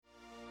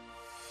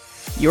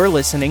You're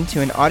listening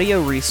to an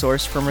audio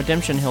resource from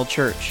Redemption Hill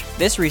Church.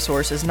 This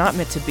resource is not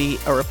meant to be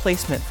a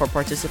replacement for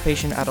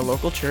participation at a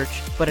local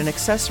church, but an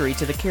accessory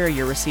to the care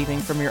you're receiving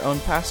from your own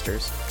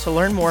pastors. To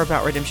learn more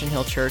about Redemption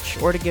Hill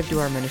Church or to give to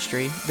our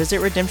ministry, visit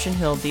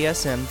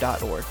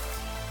redemptionhilldsm.org.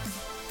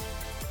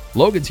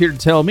 Logan's here to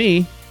tell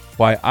me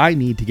why I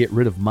need to get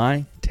rid of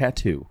my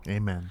tattoo.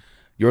 Amen.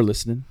 You're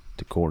listening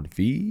to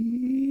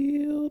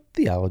Cornfield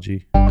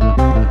Theology.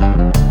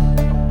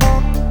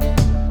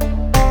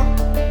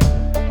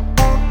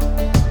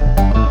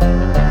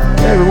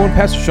 Hey everyone,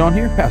 Pastor Sean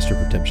here, pastor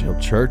of Redemption Hill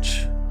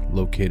Church,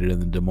 located in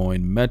the Des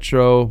Moines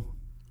Metro.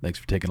 Thanks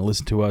for taking a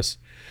listen to us.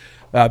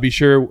 Be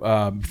sure,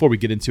 before we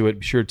get into it,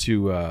 be sure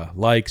to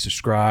like,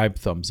 subscribe,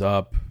 thumbs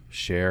up,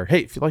 share. Hey,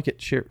 if you like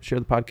it, share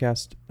the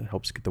podcast. It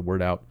helps get the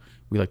word out.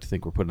 We like to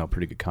think we're putting out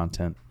pretty good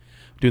content,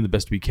 doing the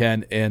best we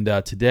can. And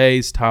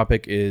today's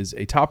topic is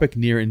a topic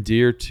near and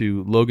dear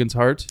to Logan's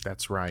heart.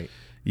 That's right.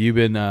 You've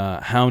been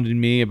hounding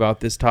me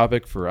about this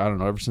topic for, I don't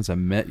know, ever since I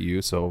met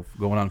you. So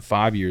going on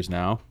 5 years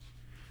now.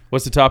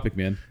 What's the topic,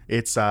 man?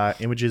 It's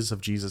images of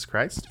Jesus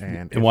Christ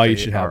and why you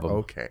should have them.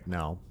 Okay,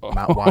 no,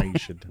 not why you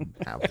should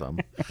have them.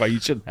 Why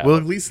you shouldn't have We'll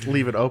them. at least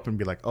leave it open and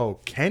be like, oh,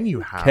 can you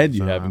have Can you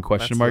them? have them,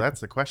 question mark?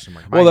 That's the question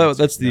mark. Well,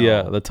 that's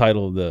the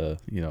title of the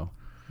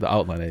the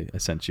outline I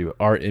sent you.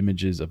 Are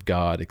images of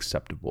God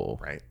acceptable?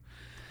 Right.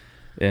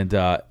 And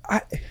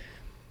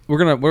we're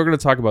gonna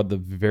talk about the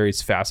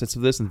various facets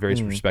of this and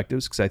various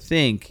perspectives, because I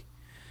think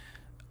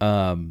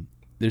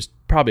there's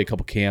probably a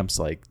couple camps.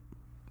 Like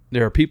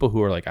there are people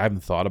who are like, I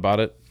haven't thought about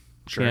it.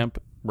 Sure. Camp.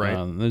 Right.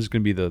 There's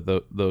gonna be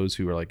those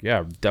who are like, yeah,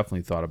 I've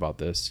definitely thought about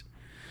this.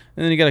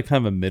 And then you got a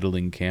kind of a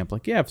middling camp,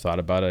 like, yeah, I've thought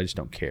about it, I just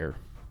don't care.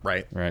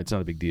 Right. Right. It's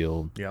not a big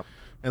deal. Yep.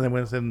 And then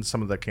within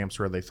some of the camps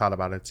where they thought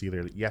about it, it's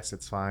either yes,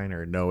 it's fine,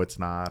 or no, it's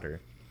not,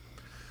 or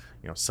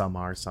some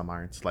are, some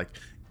aren't. It's like,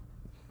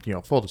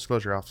 full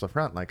disclosure off the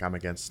front, like I'm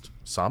against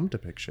some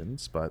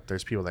depictions, but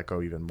there's people that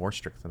go even more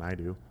strict than I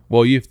do.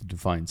 Well, you have to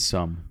define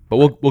some, but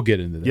we'll get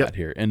into that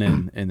here, and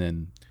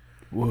then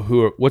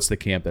what's the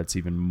camp that's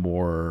even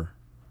more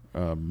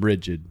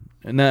rigid?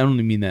 And I don't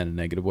mean that in a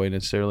negative way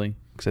necessarily,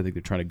 because I think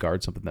they're trying to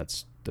guard something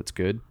that's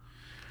good,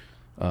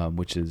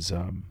 which is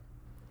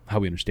how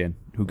we understand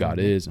who God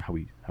is and how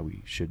we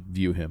should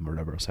view Him or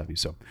whatever else have you.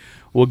 So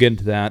we'll get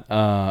into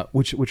that.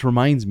 Which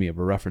reminds me of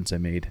a reference I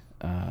made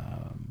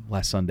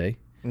last Sunday,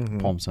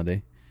 Palm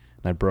Sunday,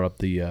 and I brought up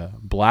the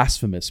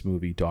blasphemous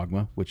movie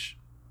Dogma, which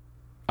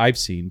I've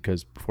seen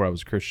because before I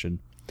was a Christian,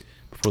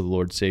 before the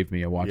Lord saved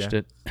me, I watched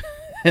it.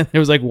 And there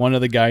was like one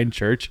other guy in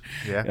church.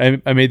 Yeah.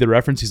 I made the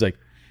reference. He's like,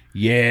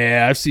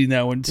 yeah, I've seen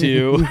that one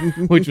too,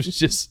 which was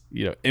just,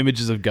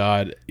 images of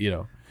God,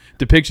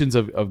 depictions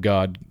of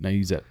God. And I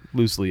use that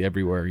loosely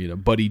everywhere,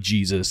 buddy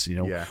Jesus,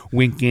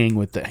 winking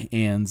with the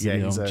hands, Yeah,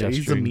 he's a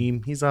gesturing.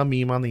 meme. He's a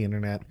meme on the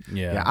internet.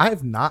 Yeah. I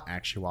have not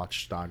actually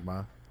watched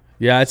Dogma.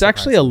 Yeah, it's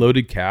actually a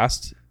loaded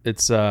cast.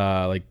 It's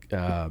Matt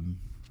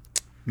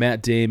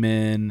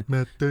Damon,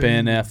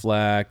 Ben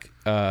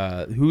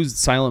Affleck, who's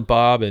Silent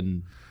Bob,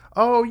 and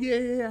Oh,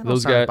 yeah.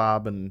 Those Silent guys-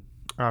 Bob and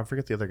I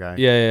forget the other guy.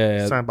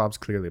 yeah. Silent Bob's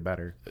clearly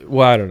better.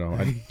 Well, I don't know.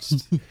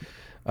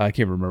 I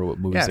can't remember what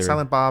movies Yeah, they were.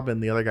 Silent Bob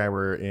and the other guy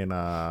were in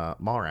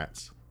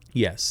Mallrats.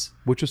 Yes,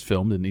 which was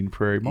filmed in Eden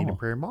Prairie Mall. Eden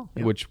Prairie Mall.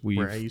 Yeah, Which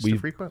where I used to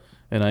frequent.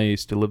 And I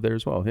used to live there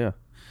as well, yeah.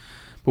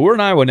 But we're in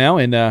Iowa now,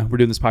 and we're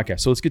doing this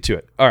podcast, so let's get to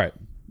it. All right.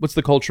 What's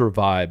the cultural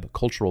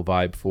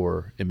vibe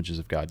for images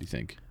of God, do you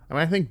think? I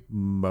mean, I think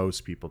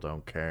most people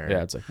don't care.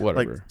 Yeah, it's like,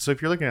 whatever. So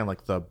if you're looking at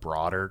like the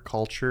broader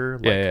culture,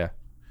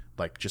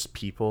 like just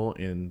people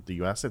in the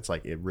U.S., it's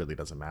like it really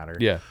doesn't matter.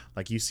 Yeah.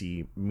 Like you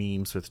see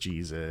memes with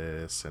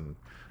Jesus and,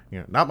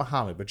 not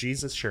Muhammad, but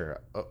Jesus, sure,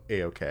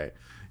 A-okay.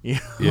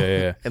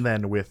 Yeah. And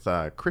then with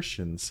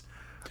Christians,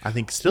 I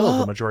think still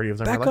the majority of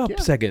them are like, back up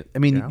a second. I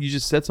mean, you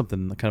just said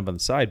something kind of on the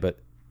side, but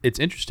it's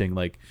interesting.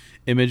 Like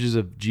images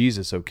of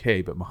Jesus,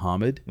 okay, but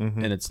Muhammad,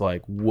 and it's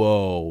like,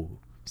 whoa,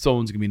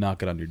 someone's gonna be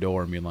knocking on your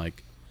door and being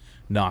like,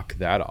 knock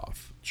that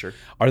off. Sure.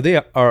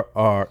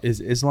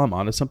 Is Islam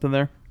onto something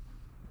there?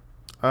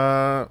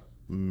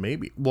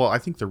 Maybe. Well, I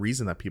think the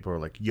reason that people are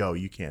like, yo,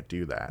 you can't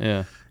do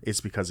that is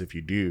because if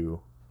you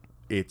do,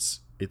 it's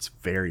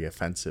very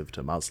offensive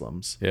to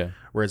Muslims. Yeah.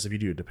 Whereas if you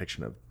do a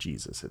depiction of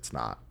Jesus, it's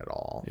not at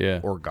all.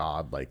 Yeah. Or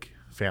God, like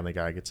Family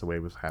Guy gets away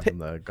with having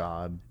the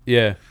God.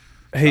 Yeah.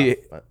 Hey,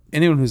 but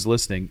anyone who's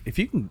listening, if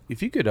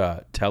you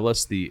could tell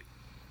us the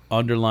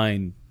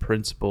underlying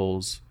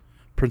principles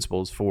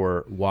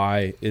for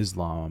why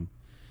Islam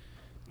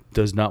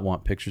does not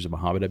want pictures of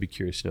Muhammad, I'd be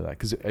curious to know that.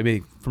 Because, I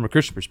mean, from a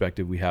Christian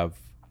perspective, we have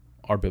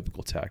our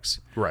biblical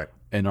texts. Right.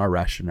 And our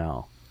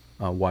rationale,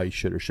 why you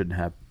should or shouldn't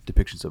have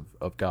depictions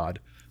of God.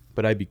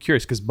 But I'd be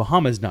curious, because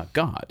Muhammad is not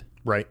God.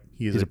 Right.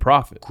 He's a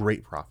prophet.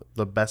 Great prophet.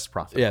 The best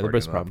prophet. Yeah, the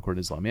best prophet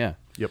according to Islam, yeah.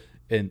 Yep.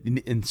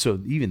 And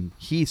so even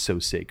he's so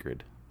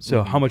sacred.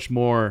 So how much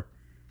more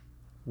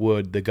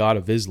would the God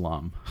of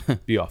Islam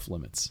be off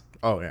limits?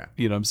 Oh, yeah.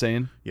 You know what I'm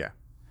saying? Yeah.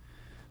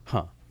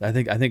 Huh. I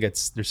think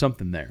there's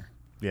something there.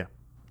 Yeah.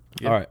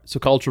 All right. So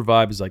culture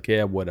vibe is like,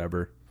 yeah,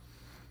 whatever.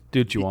 Do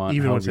what you want,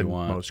 even however within you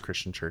want. most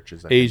Christian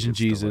churches. Asian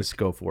Jesus,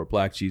 go for it.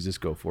 Black Jesus,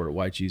 go for it.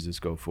 White Jesus,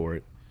 go for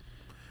it.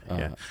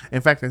 Yeah.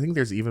 In fact, I think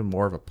there's even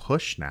more of a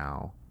push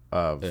now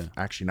of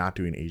actually not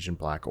doing Asian,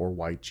 Black, or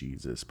white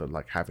Jesus, but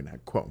like having a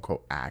quote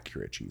unquote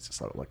accurate Jesus.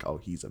 So like, oh,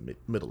 he's a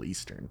Middle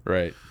Eastern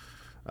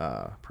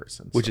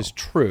person, which is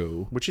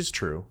true. Which is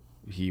true.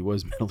 He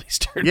was Middle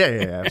Eastern. Yeah,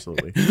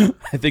 absolutely.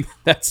 I think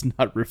that's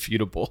not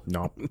refutable.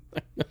 No.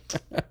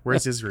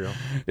 Where's Israel?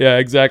 Yeah,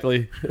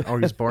 exactly. Oh,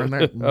 he's born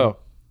there. Oh,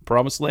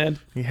 Promised Land.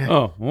 Yeah.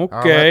 Oh,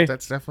 okay.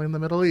 That's definitely in the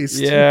Middle East.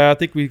 Yeah, I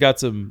think we got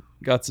some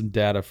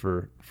data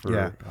for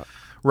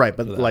right.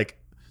 But like,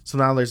 so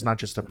now there's not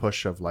just a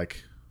push of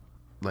like,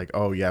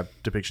 oh yeah,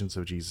 depictions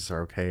of Jesus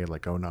are okay.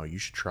 Like, oh no, you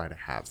should try to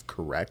have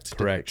correct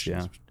depictions.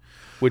 Yeah,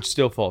 which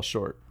still falls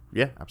short.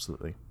 Yeah,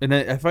 absolutely. And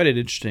I find it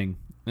interesting,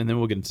 and then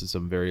we'll get into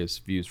some various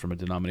views from a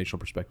denominational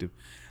perspective.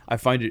 I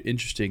find it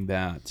interesting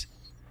that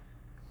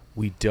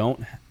we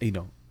don't,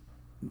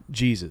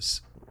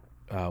 Jesus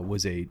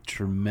was a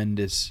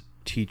tremendous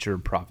teacher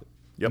and prophet.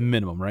 Yep.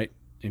 Minimum, right?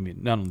 I mean,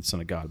 not only the Son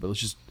of God, but let's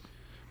just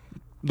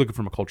look at it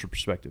from a cultural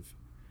perspective.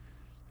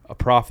 A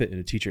prophet and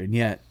a teacher, and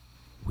yet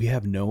we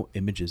have no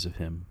images of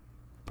him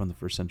from the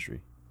first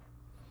century.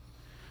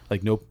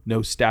 Like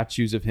no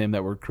statues of him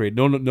that were created.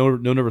 No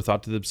never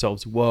thought to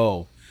themselves,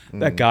 "Whoa,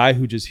 that guy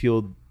who just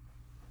healed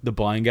the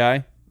blind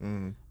guy.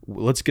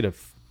 Let's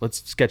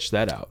sketch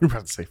that out." You're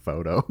about to say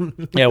photo.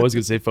 Yeah, I was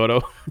gonna say photo.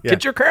 Yeah.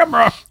 Get your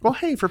camera. Well,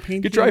 hey, for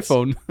paintings, get your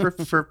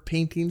iPhone. for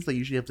paintings, they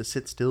usually have to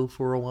sit still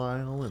for a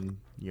while, and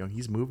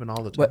he's moving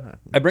all the time. But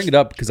I bring it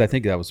up because I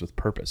think that was with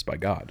purpose by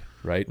God,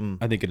 right?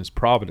 I think in His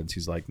providence,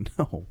 He's like,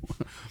 no,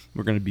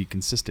 we're going to be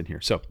consistent here.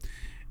 So,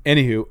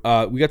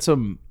 anywho, we got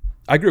some.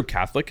 I grew up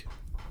Catholic.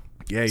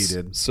 Yeah, you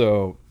did.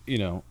 So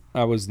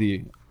I was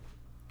the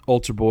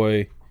altar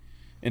boy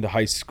into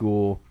high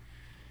school.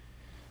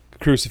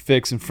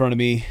 Crucifix in front of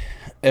me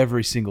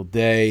every single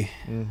day.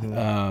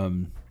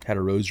 Had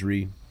a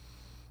rosary.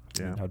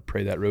 Yeah, I'd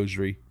pray that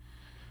rosary.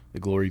 The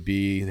Glory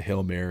Be, the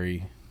Hail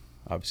Mary,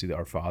 obviously the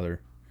Our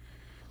Father.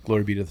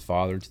 Glory be to the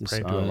Father, to the pray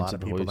Son, to a and lot to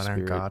of the people Holy that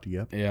aren't Spirit. God.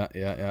 Yep.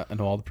 Yeah.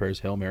 And all the prayers.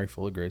 Hail Mary,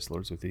 full of grace, the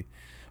Lord is with thee.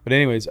 But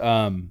anyways,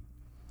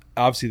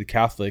 obviously the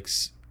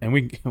Catholics, and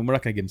we're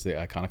not going to get into the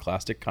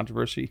iconoclastic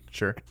controversy.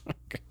 Sure.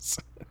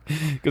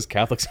 Because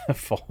Catholics have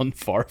fallen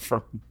far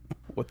from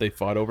what they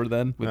fought over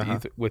then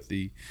with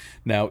the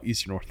now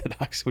Eastern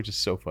Orthodox, which is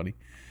so funny.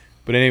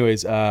 But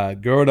anyways,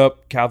 growing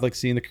up Catholic,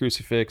 seeing the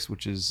crucifix,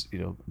 which is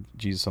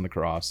Jesus on the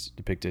cross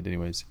depicted,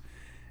 anyways,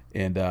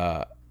 and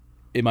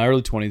in my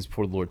early 20s,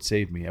 before the Lord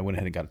saved me, I went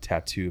ahead and got a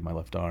tattoo in my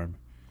left arm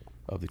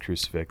of the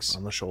crucifix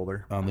on the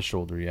shoulder.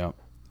 Yeah.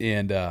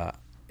 And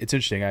it's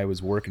interesting. I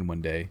was working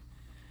one day.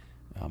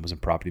 I was in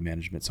property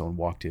management. Someone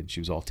walked in.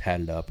 She was all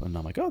tatted up, and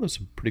I'm like, "Oh, there's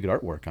some pretty good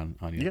artwork on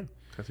you." Yeah,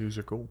 tattoos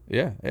are cool.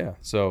 Yeah.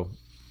 So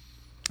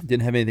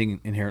didn't have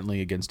anything inherently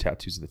against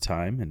tattoos at the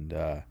time, and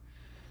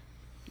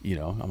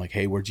I'm like,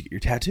 "Hey, where'd you get your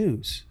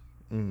tattoos?"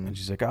 And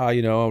she's like,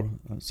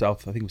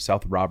 South. I think it was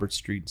South Robert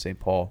Street in St.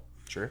 Paul.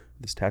 Sure.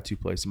 This tattoo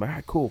place. I'm like, all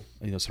right, cool.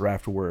 So right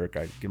after work,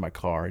 I get in my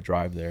car, I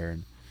drive there,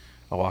 and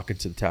I walk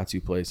into the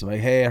tattoo place. I'm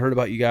like, hey, I heard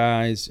about you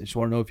guys. I just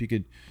want to know if you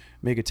could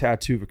make a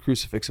tattoo of a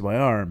crucifix on my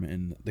arm.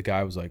 And the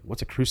guy was like,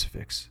 what's a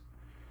crucifix?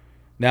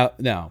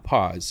 Now,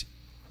 pause.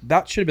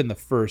 That should have been the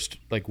first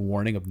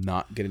warning of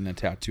not getting a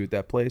tattoo at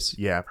that place.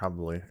 Yeah,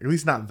 probably. At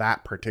least not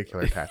that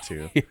particular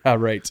tattoo. Yeah,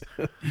 right.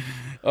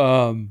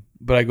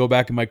 But I go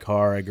back in my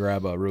car, I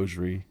grab a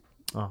rosary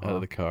out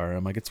of the car.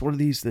 I'm like, it's one of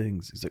these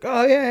things. He's like,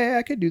 oh yeah,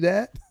 I could do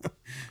that.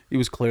 He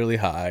was clearly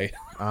high.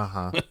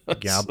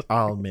 Yeah,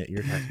 I'll admit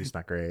your tattoo's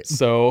not great.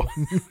 So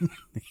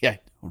yeah,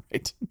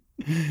 right.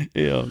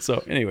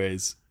 So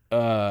anyways,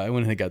 I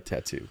went and got a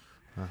tattoo.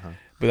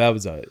 But that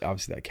was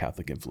obviously that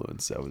Catholic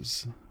influence. That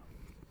was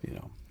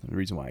the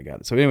reason why I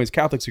got it. So anyways,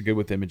 Catholics are good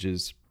with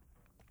images.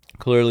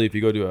 Clearly, if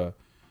you go to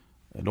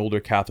an older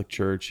Catholic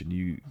church and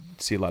you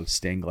see a lot of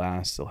stained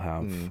glass, they'll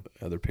have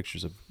other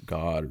pictures of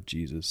God or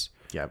Jesus.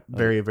 Yeah,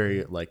 very,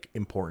 very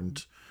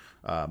important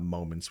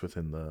moments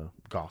within the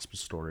gospel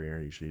story are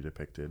usually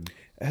depicted.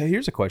 Hey,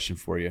 here's a question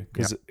for you,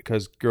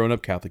 because growing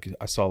up Catholic,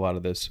 I saw a lot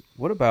of this.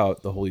 What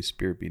about the Holy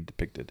Spirit being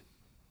depicted?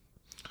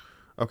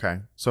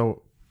 Okay,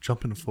 so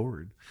jumping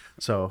forward.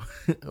 So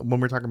when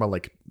we're talking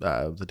about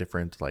the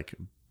different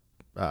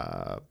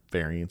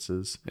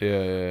variances,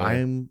 yeah.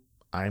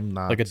 I'm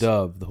not like a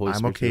dove. The Holy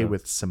Spirit. I'm okay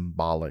with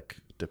symbolic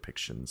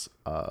depictions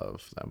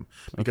of them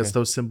because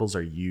those symbols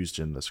are used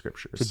in the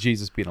scriptures. So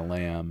Jesus being a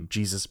lamb,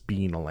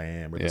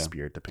 or the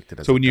Spirit depicted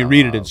as. So when you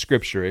read it in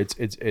scripture,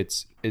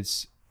 it's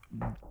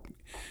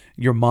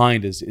your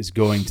mind is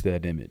going to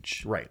that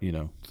image, right?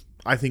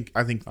 I think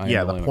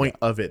the point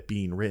of it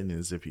being written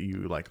is if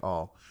you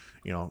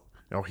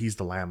he's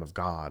the Lamb of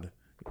God,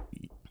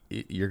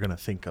 you're gonna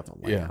think of the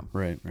lamb, yeah,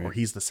 right. Or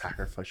he's the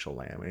sacrificial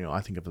lamb.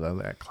 I think of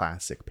that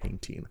classic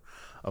painting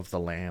of the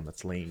lamb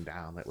that's laying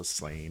down that was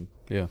slain.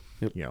 Yeah.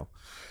 Yep.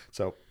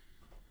 So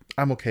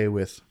I'm okay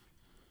with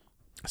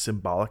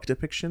symbolic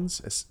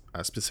depictions,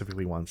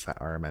 specifically ones that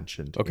are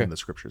mentioned in the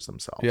scriptures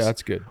themselves. Yeah,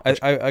 that's good.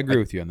 I agree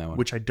with you on that one.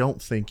 Which I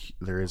don't think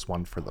there is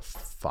one for the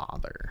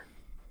Father.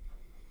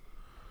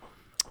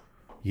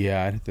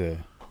 Yeah, I'd have to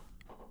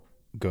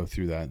go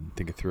through that and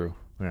think it through.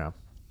 Yeah.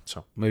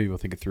 So maybe we'll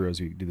think it through as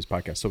we do this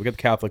podcast. So we got the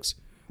Catholics.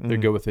 They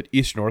go with it.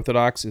 Eastern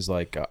Orthodox is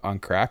like on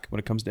crack when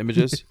it comes to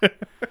images.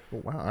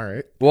 Wow. All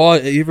right. Well,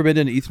 have you ever been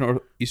to an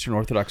Eastern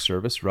Orthodox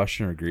service,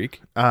 Russian or Greek?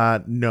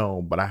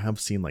 No, but I have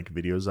seen like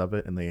videos of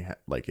it, and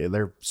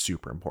they're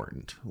super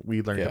important.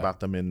 We learned about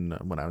them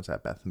when I was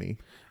at Bethany.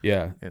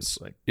 Yeah. It's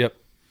like yep.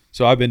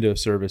 So I've been to a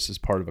service as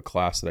part of a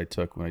class that I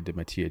took when I did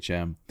my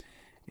THM,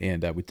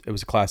 and it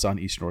was a class on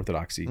Eastern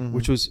Orthodoxy,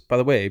 which was, by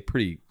the way,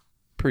 pretty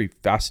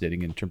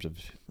fascinating in terms of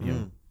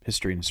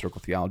history and historical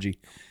theology.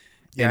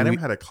 Yeah, I never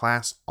had a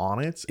class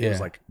on it. It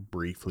was like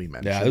briefly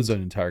mentioned. Yeah, it was an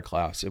entire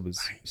class. It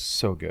was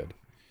so good.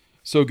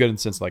 So good in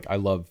the sense like I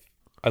love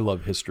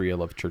history. I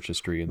love church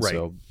history. And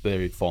so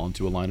they fall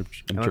into a line of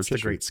church that's history.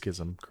 the Great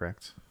Schism,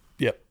 correct?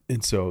 Yep.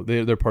 And so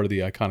they're part of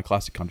the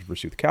iconoclastic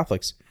controversy with the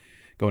Catholics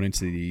going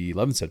into the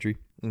 11th century.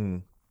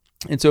 And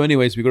so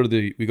anyways, we go to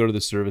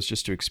the service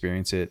just to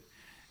experience it.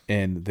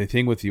 And the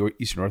thing with the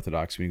Eastern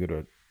Orthodox, when you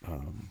go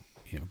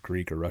to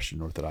Greek or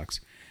Russian Orthodox,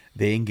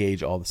 they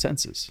engage all the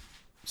senses.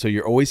 So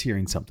you're always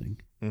hearing something.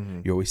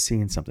 You're always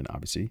seeing something,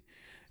 obviously.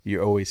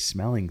 You're always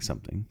smelling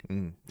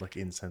something. Like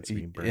incense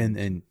being burned.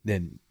 And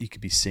then you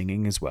could be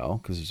singing as well,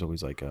 because there's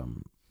always like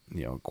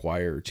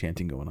choir or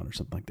chanting going on or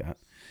something like that.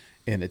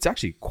 And it's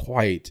actually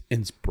and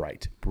it's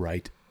bright.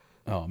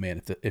 Oh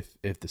man,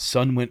 if the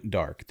sun went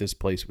dark, this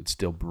place would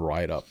still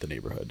bright up the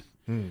neighborhood.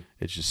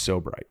 It's just so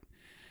bright.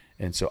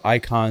 And so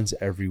icons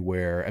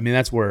everywhere. I mean,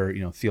 that's where,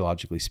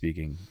 theologically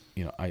speaking,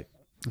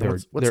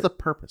 what's the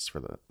purpose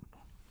for that?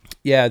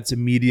 Yeah, it's a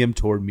medium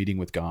toward meeting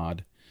with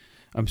God.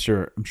 I'm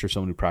sure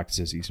someone who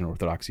practices Eastern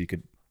Orthodoxy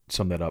could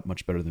sum that up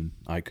much better than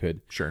I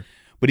could. Sure.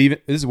 But even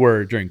this is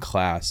where during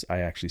class I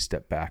actually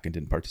stepped back and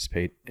didn't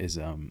participate. Is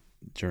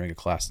during a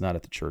class not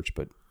at the church,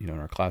 but in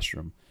our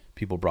classroom,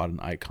 people brought in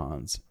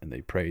icons and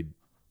they prayed,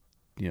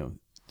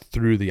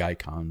 through the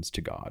icons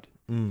to God.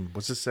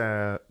 Was this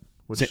at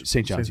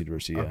St. John's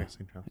University? Yeah. Okay,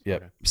 St. John's.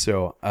 Yep. Okay.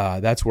 So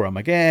that's where I'm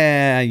like,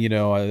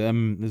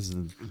 this is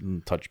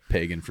a touch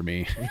pagan for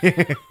me.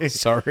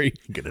 Sorry.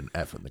 Get an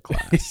F in the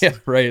class. Yeah,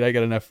 right. I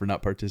got an F for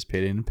not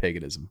participating in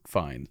paganism.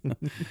 Fine.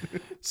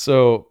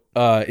 So,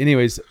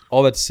 anyways,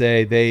 all that to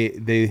say,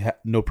 they have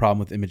no problem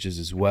with images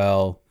as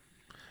well.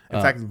 In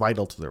fact,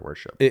 vital to their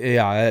worship.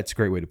 Yeah, that's a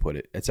great way to put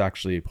it. It's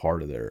actually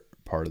part of their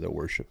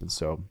worship, and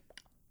so,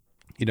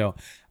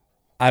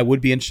 I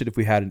would be interested if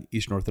we had an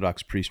Eastern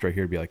Orthodox priest right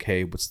here to be like,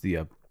 hey, what's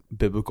the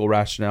biblical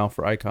rationale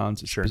for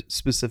icons,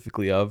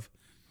 specifically of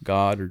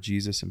God or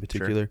Jesus in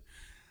particular?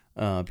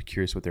 Sure. Be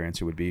curious what their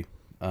answer would be.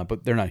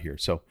 But they're not here.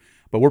 So,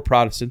 but we're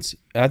Protestants.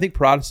 And I think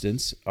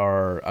Protestants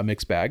are a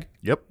mixed bag.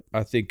 Yep.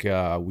 I think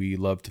we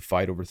love to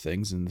fight over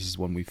things, and this is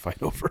one we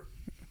fight over.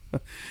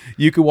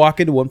 You could walk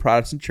into one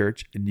Protestant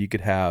church, and you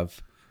could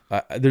have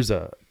there's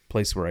a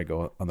place where I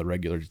go on the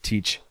regular to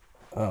teach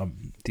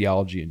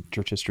theology and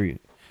church history.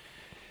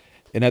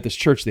 And at this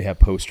church, they have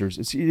posters.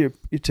 It's your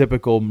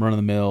typical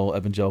run-of-the-mill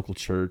evangelical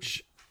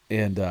church,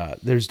 and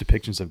there's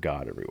depictions of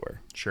God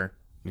everywhere. Sure.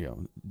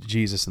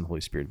 Jesus and the Holy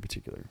Spirit in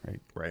particular,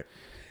 right? Right.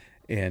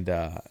 And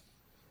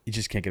you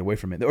just can't get away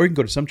from it. Or you can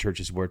go to some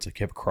churches where it's like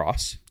you have a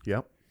cross,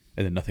 yep,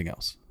 and then nothing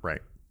else.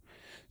 Right.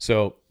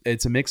 So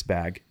it's a mixed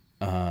bag.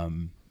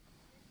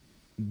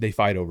 They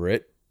fight over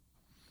it,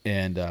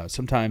 and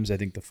sometimes I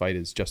think the fight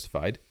is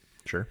justified.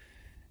 Sure.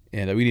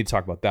 And we need to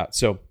talk about that.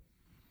 So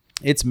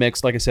it's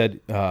mixed. Like I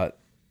said,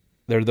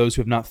 there are those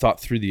who have not thought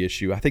through the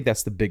issue. I think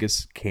that's the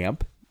biggest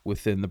camp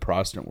within the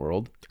Protestant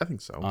world. I think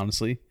so.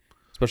 Honestly,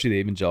 especially the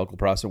evangelical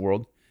Protestant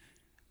world.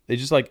 They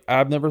just like,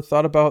 I've never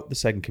thought about the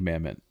second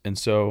commandment and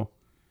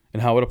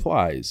how it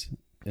applies.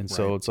 And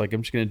so it's like,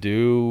 I'm just going to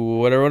do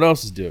what everyone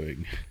else is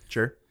doing.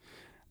 Sure.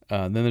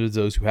 And then there's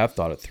those who have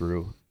thought it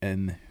through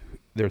and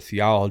their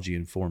theology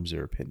informs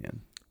their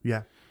opinion.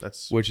 Yeah.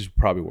 Which is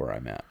probably where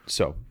I'm at.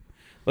 So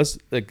let's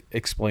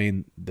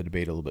explain the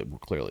debate a little bit more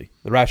clearly.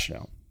 The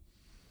rationale.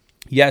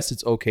 Yes,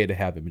 it's okay to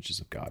have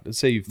images of God. Let's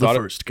say you've thought the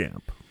first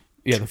camp.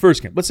 Yeah, the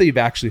first camp. Let's say you've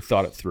actually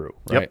thought it through,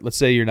 right? Yep. Let's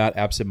say you're not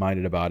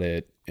absent-minded about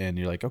it, and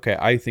you're like, okay,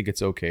 I think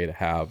it's okay to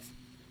have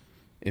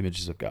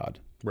images of God.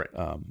 Right.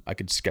 I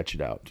could sketch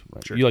it out.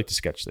 Right? Sure. You like to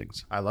sketch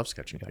things. I love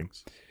sketching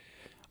things.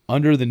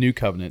 Under the new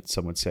covenant,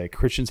 some would say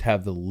Christians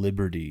have the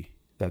liberty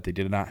that they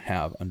did not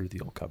have under the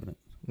old covenant.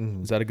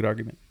 Mm-hmm. Is that a good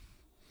argument?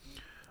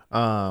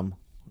 And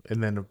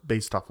then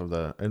based off of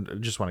and I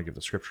just want to give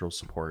the scriptural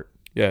support.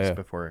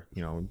 Before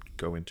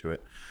go into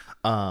it,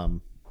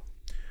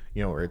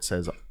 where it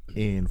says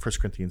in 1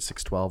 Corinthians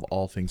 6:12,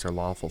 all things are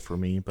lawful for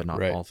me, but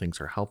not all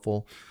things are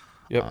helpful.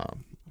 Yep.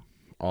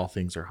 All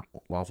things are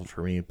lawful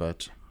for me,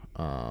 but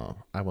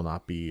I will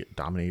not be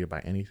dominated by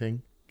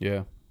anything.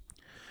 Yeah.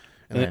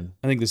 And then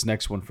I think this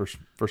next one, 1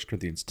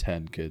 Corinthians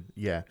 10,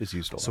 is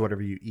used a lot. So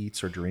whatever you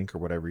eat or drink or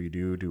whatever you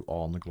do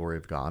all in the glory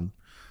of God.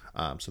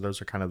 So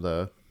those are kind of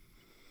the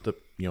the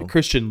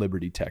Christian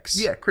liberty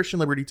texts. Yeah, Christian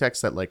liberty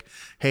texts that like,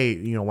 hey,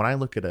 when I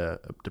look at a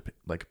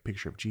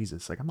picture of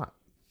Jesus, like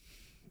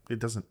it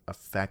doesn't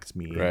affect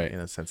me in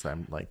a sense that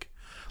I'm like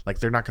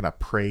they're not gonna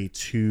pray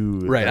to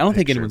right. I don't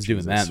think anyone's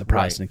doing that in the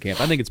Protestant camp.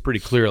 I think it's pretty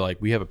clear.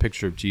 Like we have a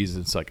picture of Jesus.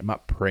 It's like I'm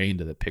not praying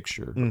to the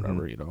picture or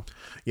whatever.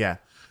 Yeah,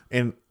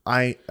 and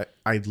I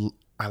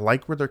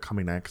like where they're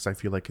coming at because I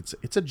feel like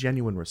it's a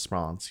genuine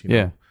response.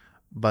 Yeah.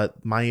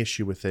 But my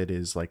issue with it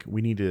is like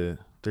we need to.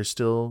 There's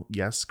still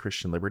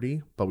Christian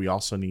liberty, but we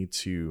also need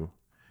to,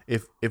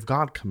 if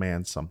God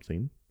commands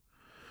something,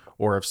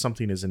 or if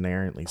something is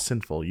inherently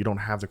sinful, you don't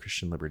have the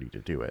Christian liberty to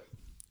do it.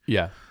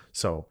 Yeah.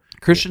 So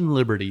Christian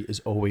liberty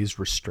is always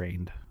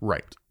restrained.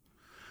 Right.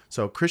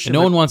 So Christian. And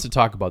no one wants to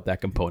talk about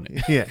that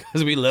component. Yeah.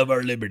 Because we love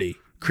our liberty.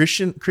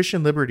 Christian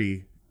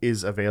liberty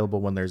is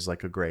available when there's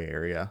like a gray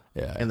area.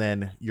 Yeah. And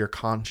then your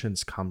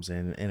conscience comes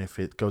in, and if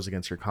it goes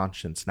against your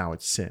conscience, now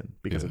it's sin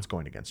because it's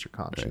going against your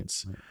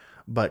conscience. Right.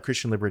 But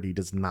Christian liberty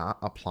does not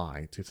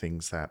apply to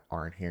things that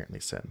are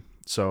inherently sin.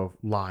 So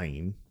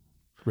lying,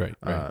 right.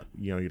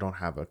 You don't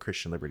have a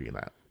Christian liberty in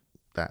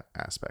that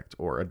aspect,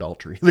 or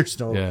adultery. There's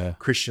no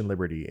Christian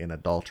liberty in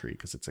adultery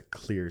because it's a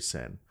clear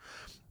sin.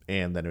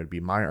 And then it would be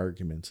my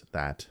argument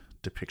that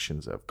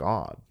depictions of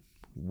God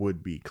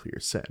would be clear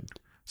sin.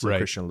 So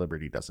Christian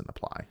liberty doesn't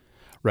apply.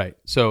 Right.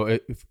 So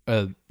if,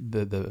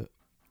 the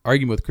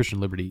argument with Christian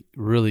liberty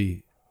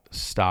really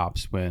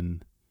stops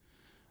when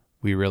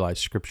we realize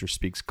Scripture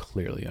speaks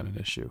clearly on an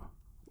issue.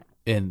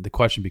 And the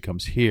question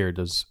becomes here,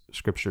 does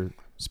Scripture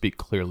speak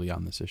clearly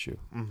on this issue?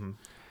 Mm-hmm.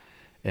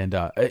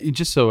 And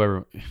just so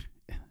everyone,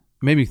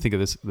 made me think of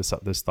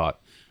this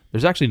thought.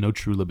 There's actually no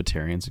true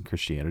libertarians in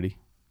Christianity.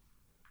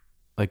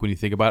 Like when you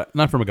think about it,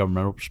 not from a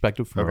governmental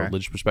perspective, from a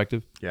religious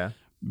perspective. Yeah.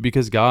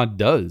 Because God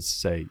does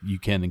say you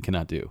can and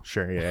cannot do.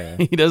 Sure, yeah.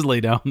 He does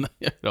lay down,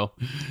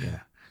 Yeah.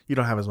 You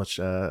don't have as much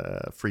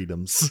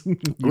freedoms.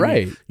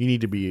 You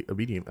need to be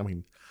obedient. I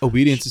mean,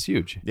 obedience is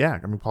huge. Yeah.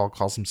 I mean, Paul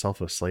calls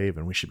himself a slave,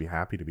 and we should be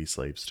happy to be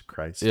slaves to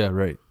Christ. Yeah,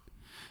 right.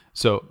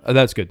 So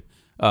that's good.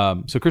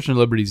 So Christian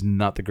liberty is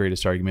not the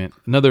greatest argument.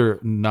 Another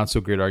not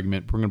so great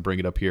argument, we're going to bring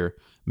it up here.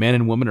 Man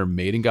and woman are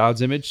made in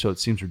God's image, so it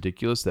seems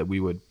ridiculous that we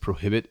would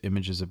prohibit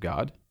images of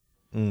God.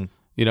 And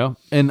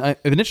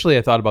initially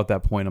I thought about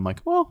that point. I'm like,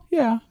 well,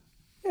 yeah,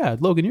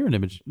 Logan, you're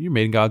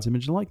made in God's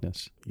image and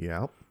likeness.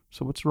 Yeah.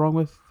 So what's wrong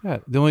with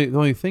that? The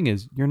only thing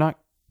is you're not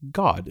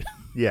God.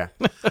 Yeah.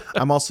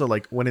 I'm also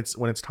like, when it's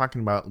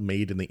talking about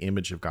made in the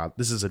image of God,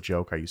 this is a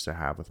joke I used to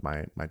have with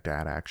my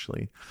dad,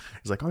 actually.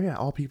 He's like, oh yeah,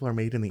 all people are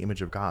made in the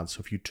image of God. So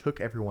if you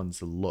took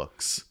everyone's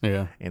looks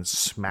and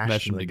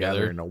smashed them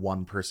together into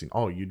one person,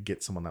 you'd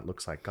get someone that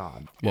looks like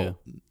God. Well,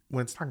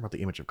 when it's talking about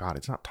the image of God,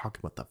 it's not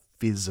talking about the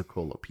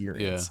physical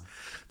appearance. Yeah.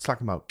 It's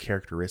talking about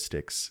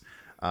characteristics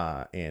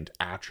and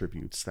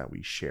attributes that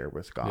we share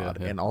with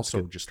God, and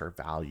also just our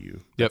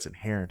value that's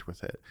inherent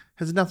with it. It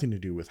has nothing to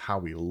do with how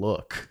we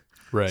look.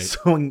 Right.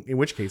 So in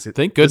which case,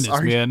 thank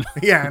goodness, man.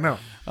 Yeah, I know.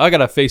 I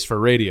got a face for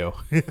radio,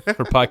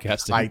 for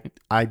podcasting.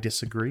 I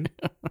disagree.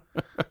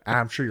 And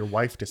I'm sure your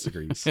wife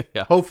disagrees.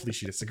 Yeah. Hopefully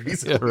she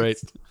disagrees. Yeah, right.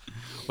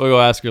 We'll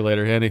go ask her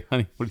later. Honey,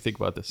 what do you think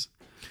about this?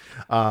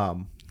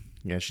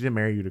 Yeah, she didn't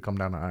marry you to come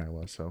down to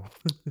Iowa, so.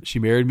 She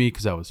married me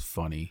because I was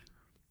funny.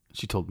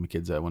 She told my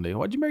kids that one day.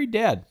 Why'd you marry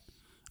Dad?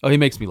 Oh, he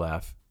makes me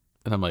laugh.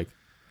 And I'm like,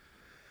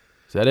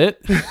 is that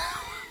it?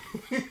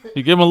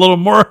 You give him a little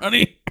more,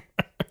 honey?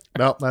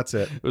 No, that's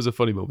it. It was a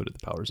funny moment at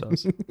the Powers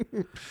house.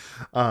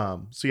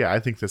 So yeah,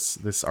 I think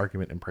this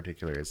argument in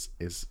particular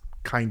is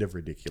kind of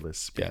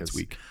ridiculous. Yeah, it's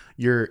weak.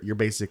 You're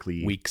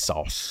basically weak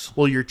sauce.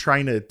 Well, you're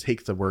trying to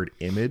take the word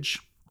image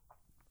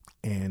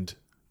and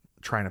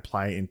try and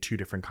apply it in two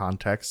different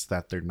contexts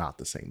that they're not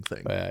the same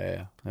thing.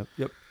 Yeah.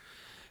 Yep.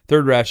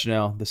 Third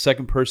rationale, the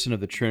second person of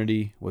the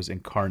Trinity was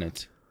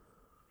incarnate.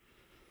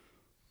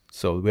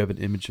 So we have an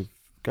image of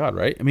God,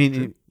 right? I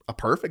mean, a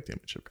perfect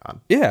image of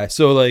God. Yeah.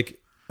 So like,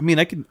 I mean,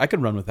 I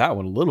can run with that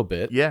one a little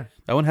bit. Yeah.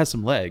 That one has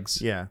some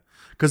legs. Yeah.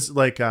 Because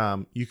like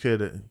you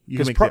could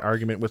make the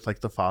argument with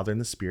like the Father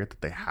and the Spirit that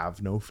they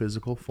have no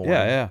physical form.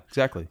 Yeah,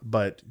 exactly.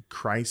 But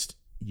Christ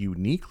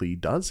uniquely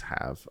does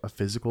have a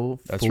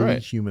physical, That's fully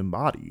right. human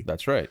body.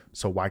 That's right.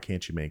 So why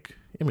can't you make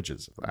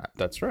images of that?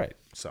 That's right.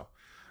 So,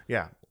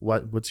 yeah.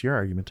 What's your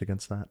argument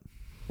against that?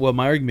 Well,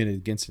 my argument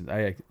against it,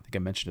 I think I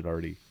mentioned it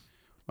already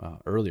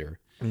earlier,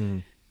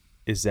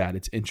 is that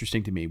it's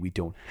interesting to me we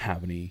don't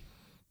have any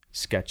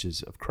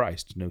sketches of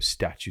Christ, no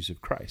statues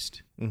of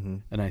Christ. Mm-hmm.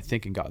 And I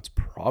think in God's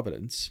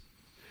providence,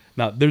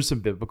 now there's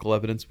some biblical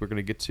evidence we're going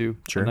to get to.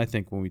 Sure. And I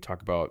think when we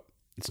talk about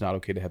it's not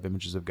okay to have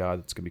images of God,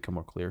 it's going to become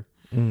more clear.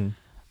 Mm-hmm.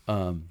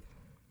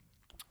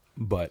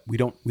 But we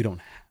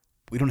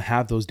don't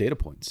have those data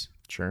points.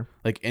 Sure.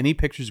 Like any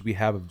pictures we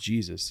have of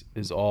Jesus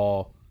is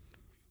all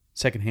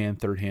second hand,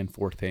 third hand,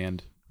 fourth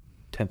hand,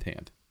 10th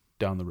hand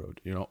down the road,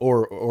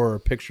 or a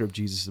picture of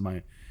Jesus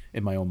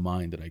in my own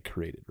mind that I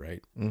created.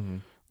 Right. Mm-hmm.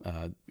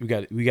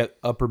 We got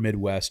upper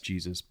Midwest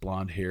Jesus,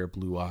 blonde hair,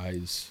 blue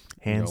eyes,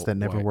 hands that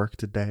never work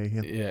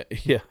today.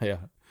 Yeah.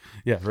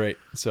 Yeah, right.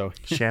 So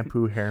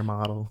Shampoo hair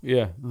model.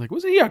 yeah, like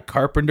wasn't he a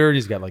carpenter? And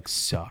he's got like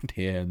soft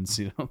hands.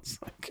 It's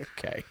like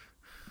okay,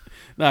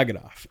 knock it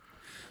off.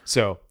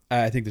 So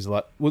I think there's a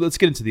lot. Well, let's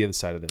get into the other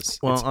side of this.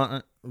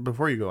 Well,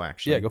 before you go,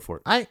 actually, yeah, go for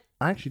it. I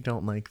actually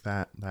don't like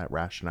that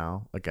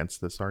rationale against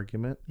this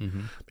argument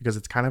because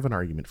it's kind of an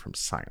argument from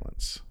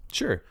silence,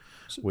 Sure.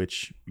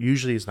 which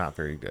usually is not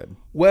very good.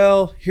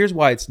 Well, here's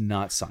why it's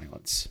not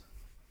silence.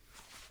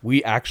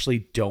 We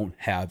actually don't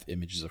have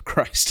images of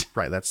Christ.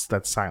 Right. That's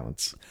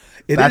silence.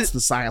 It That's is-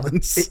 the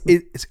silence.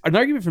 It's an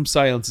argument from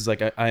silence is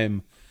like I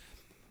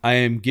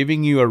am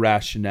giving you a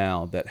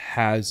rationale that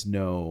has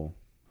no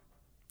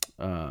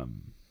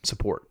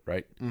support,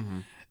 right?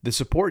 The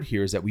support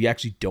here is that we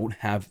actually don't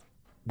have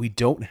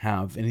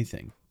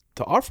anything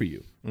to offer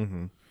you.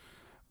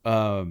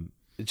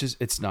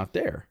 It's not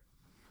there.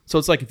 So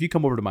it's like if you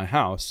come over to my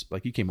house,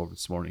 like you came over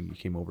this morning, you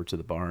came over to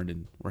the barn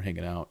and we're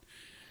hanging out,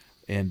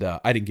 and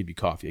I didn't give you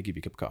coffee. I gave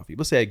you a cup of coffee.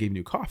 Let's say I gave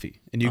you coffee,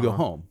 and you go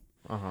home,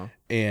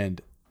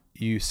 and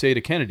you say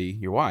to Kennedy,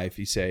 your wife,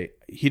 you say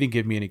he didn't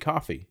give me any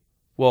coffee.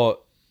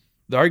 Well,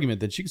 the argument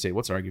that she could say,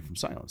 what's an argument from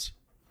silence?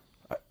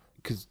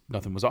 Because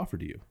nothing was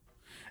offered to you.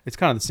 It's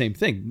kind of the same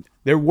thing.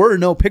 There were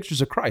no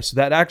pictures of Christ, so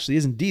that actually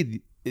is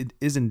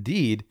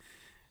indeed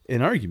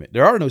an argument.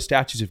 There are no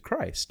statues of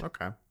Christ.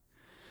 Okay.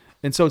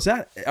 And so it's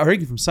not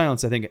arguing from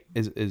silence. I think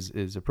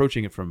is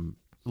approaching it from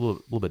a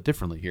little bit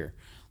differently here.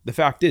 The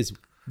fact is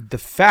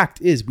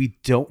we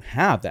don't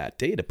have that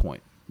data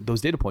point,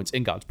 those data points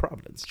in God's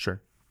providence.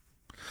 Sure.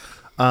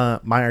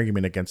 My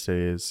argument against it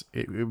is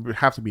it would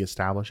have to be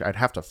established. I'd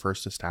have to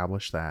first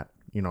establish that,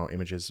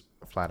 images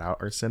flat out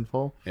are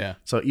sinful. Yeah.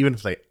 So even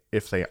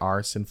if they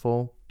are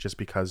sinful, just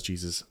because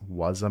Jesus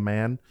was a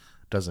man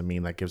doesn't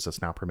mean that gives us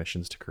now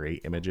permissions to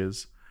create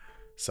images.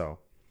 So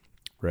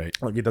Right.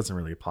 like it doesn't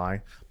really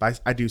apply. But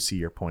I do see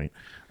your point.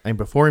 And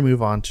before we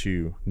move on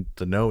to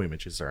the no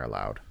images are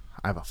allowed,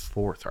 I have a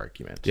fourth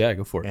argument. Yeah,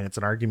 go for it. And it's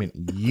an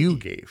argument you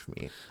gave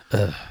me.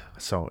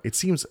 So it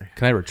seems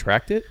Can I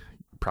retract it?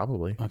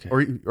 probably. Okay.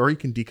 Or you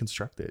can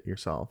deconstruct it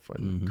yourself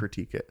and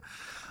critique it.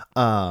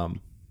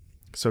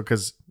 So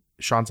because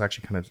Sean's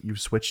actually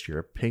you've switched your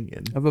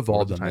opinion. I've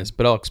evolved on this,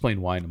 but I'll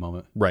explain why in a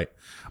moment. Right.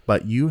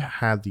 But you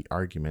had the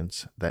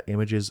arguments that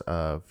images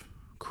of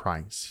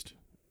Christ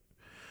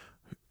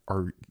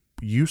are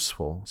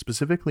useful,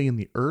 specifically in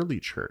the early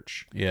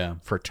church, Yeah.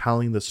 for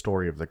telling the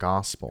story of the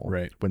gospel,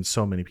 Right. when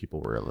so many people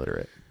were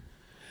illiterate.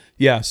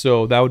 Yeah,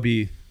 so that would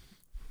be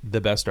the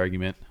best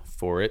argument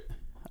for it,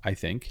 I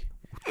think.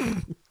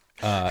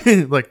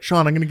 Like,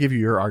 Sean, I'm going to give you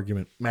your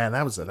argument. Man,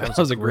 that was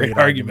a great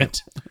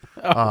argument.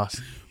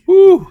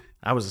 Woo!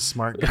 I was a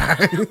smart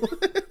guy.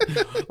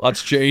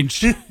 Lots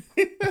changed.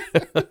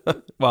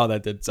 Wow,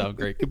 that did sound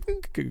great.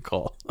 Good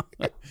call.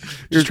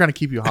 Just trying to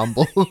keep you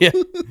humble. Yeah,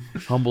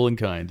 humble and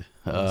kind.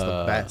 That's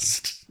the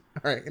best.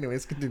 All right.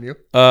 Anyways, continue.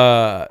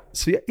 So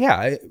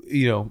yeah,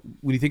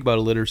 when you think about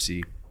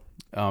illiteracy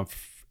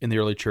in the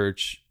early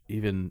church,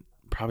 even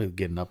probably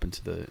getting up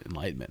into the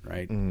Enlightenment,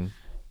 right?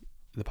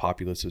 The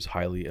populace was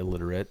highly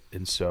illiterate,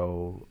 and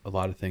so a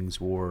lot of things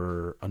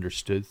were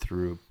understood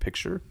through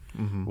picture,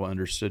 were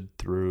understood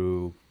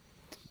through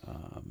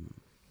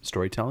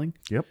storytelling,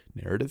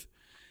 narrative,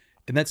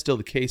 and that's still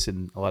the case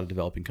in a lot of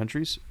developing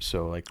countries.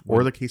 So, like,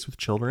 Or the case with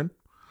children.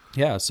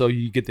 yeah, so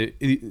you get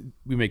we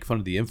make fun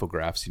of the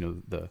infographics,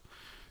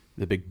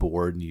 the big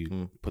board, and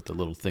you put the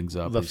little things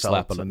up, The and you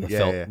slap felt it, and- the yeah,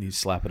 felt, yeah. and you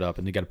slap it up,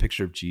 and you got a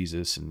picture of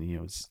Jesus, and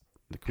it's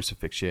the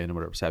crucifixion and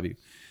whatever have you,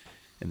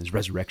 and there's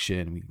resurrection,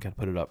 and we got to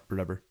put it up,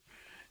 whatever,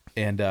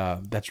 and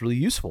that's really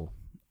useful.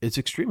 It's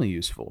extremely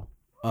useful.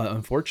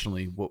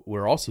 Unfortunately, what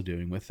we're also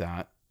doing with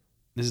that,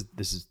 this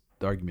is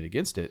the argument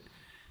against it,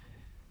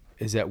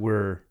 is that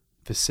we're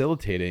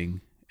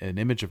facilitating an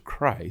image of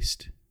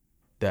Christ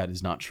that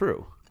is not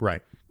true.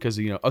 Right. Because,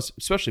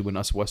 especially when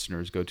us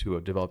Westerners go to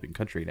a developing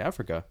country in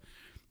Africa,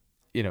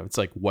 it's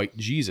like white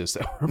Jesus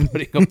that we're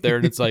putting up there.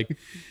 And it's like,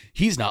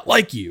 he's not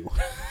like you.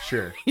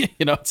 Sure.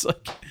 It's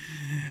like,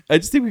 I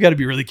just think we got to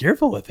be really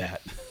careful with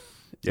that.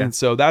 Yeah. And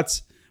so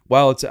that's,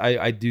 while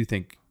I do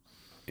think,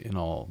 in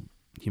all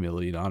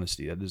humility and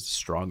honesty, that is a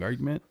strong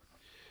argument.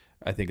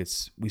 I think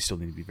we still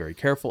need to be very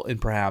careful.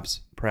 And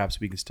perhaps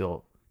we can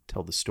still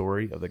tell the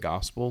story of the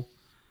gospel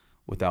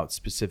without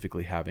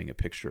specifically having a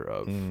picture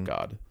of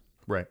God.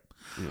 Right.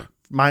 Yeah.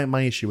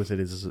 My issue with it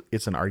is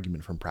it's an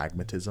argument from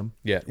pragmatism.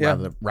 Yeah.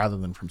 Rather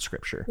than from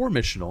scripture. Or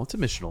missional. It's a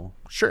missional.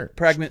 Sure.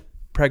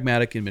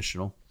 Pragmatic and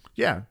missional.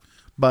 Yeah.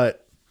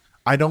 But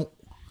I don't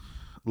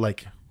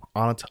like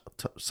on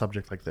a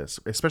subject like this,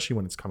 especially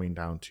when it's coming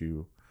down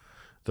to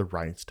the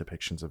rights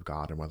depictions of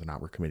God and whether or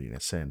not we're committing a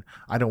sin.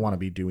 I don't want to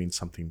be doing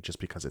something just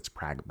because it's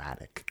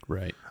pragmatic.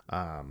 Right.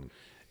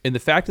 And the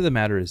fact of the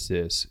matter is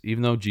this: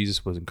 even though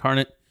Jesus was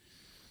incarnate,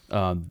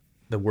 the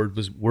Word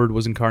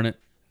was incarnate.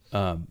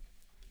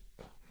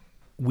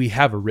 We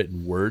have a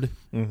written word,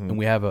 and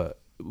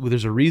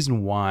there's a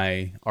reason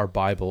why our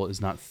Bible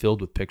is not filled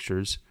with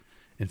pictures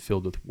and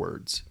filled with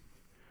words.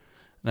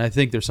 And I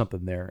think there's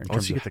something there in Unless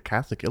terms you of get the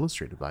Catholic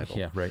Illustrated Bible.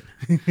 yeah, right.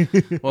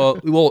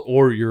 well,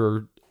 or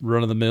your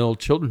run-of-the-mill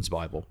children's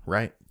Bible.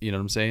 Right. You know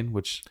what I'm saying?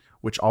 Which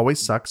always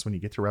sucks when you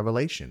get to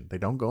Revelation. They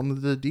don't go into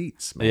the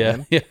deets,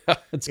 man. Yeah.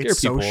 It scares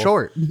It's people. so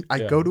short. I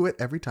go to it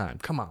every time.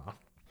 Come on.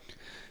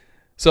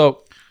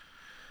 So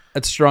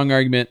that's a strong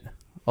argument,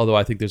 although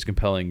I think there's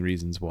compelling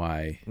reasons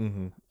why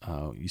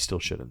you still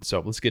shouldn't. So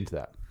let's get into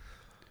that.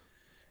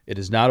 It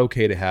is not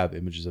okay to have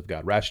images of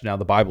God. Rationale,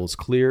 the Bible is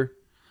clear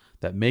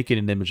that making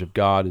an image of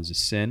God is a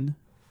sin.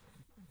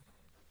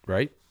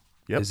 Right?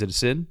 Yep. Is it a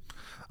sin?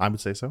 I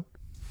would say so.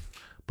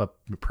 But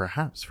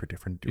perhaps for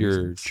different Your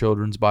reasons.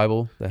 children's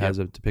Bible that has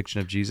a depiction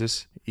of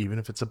Jesus? Even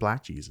if it's a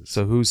black Jesus.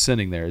 So who's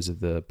sinning there? Is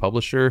it the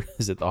publisher?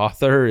 Is it the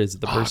author? Is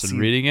it the person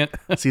reading it?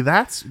 See,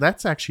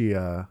 that's actually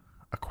a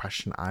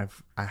question I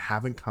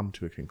haven't come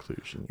to a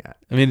conclusion yet.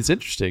 I mean, it's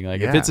interesting.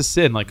 Like, if Yeah. it's a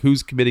sin, like,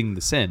 who's committing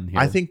the sin here?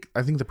 I think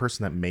the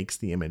person that makes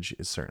the image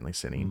is certainly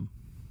sinning.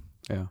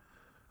 Yeah.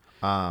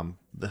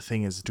 The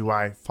thing is, do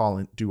I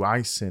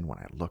sin when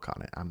I look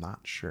on it? I'm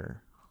not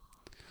sure.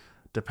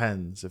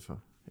 Depends if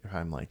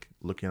I'm like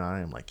looking on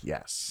it, I'm like,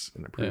 yes,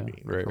 and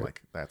approving. right.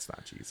 Like, that's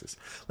not Jesus.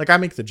 Like, I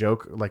make the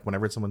joke, like,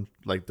 whenever someone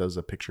like does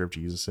a picture of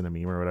Jesus in a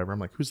meme or whatever, I'm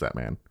like, who's that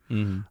man?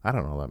 I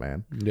don't know that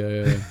man.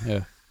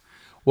 Yeah.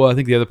 Well, I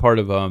think the other part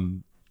of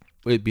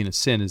it being a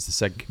sin is the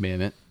second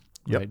commandment.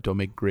 Yep. Right? Don't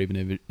make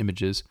graven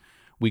images.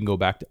 We can go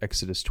back to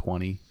Exodus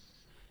 20,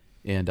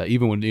 and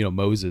even when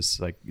Moses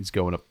like is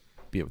going up,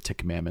 10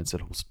 commandments, that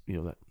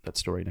whole that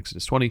story in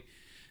Exodus 20,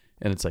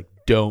 and it's like,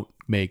 don't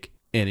make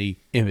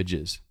any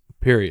images.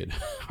 Period.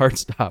 Hard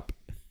stop.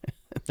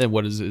 Then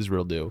what does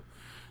Israel do?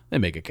 They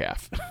make a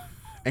calf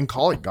And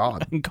call it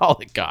God. and call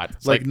it God.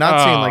 It's Like,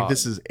 not saying like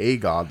this is a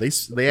God.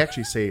 They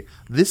actually say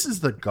this is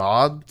the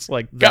God. It's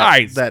like,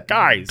 that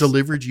guys,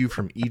 delivered you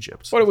from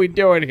Egypt. what are we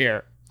doing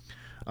here?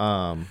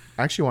 I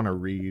actually want to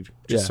read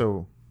just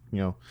so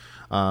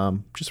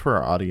just for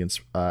our audience,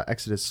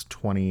 Exodus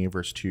 20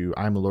 verse 2.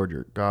 I am the Lord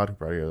your God who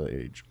brought you out of the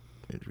age.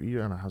 You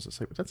don't know how to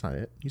say, but that's not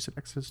it. You said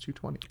Exodus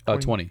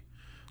 2:20. 20.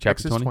 Chapter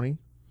Exodus 20?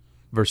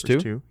 Verse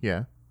 2?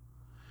 Yeah.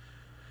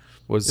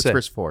 What does it It's say?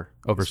 verse 4.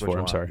 Oh, verse That's what 4. you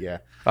I'm want. sorry.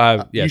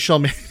 Yeah. Yeah. You shall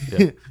make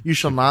you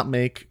shall not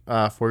make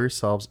for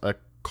yourselves a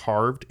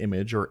carved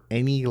image or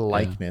any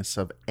likeness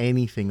of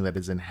anything that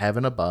is in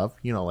heaven above,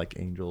 like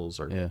angels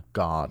or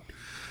God,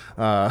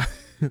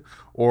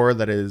 or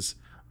that is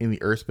in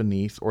the earth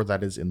beneath, or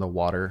that is in the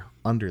water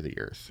under the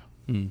earth.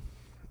 And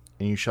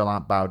you shall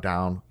not bow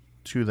down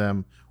to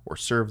them or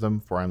serve them,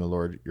 for I am the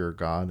Lord your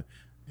God,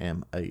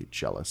 am a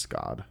jealous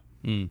God,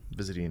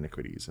 visiting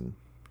iniquities. And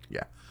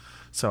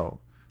so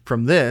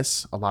from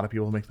this, a lot of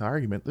people make the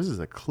argument, this is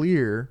a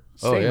clear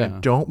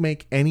statement. Don't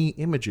make any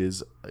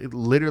images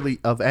literally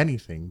of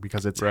anything,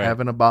 because it's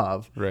heaven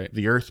above,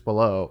 the earth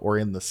below, or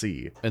in the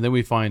sea. And then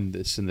we find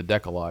this in the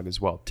Decalogue as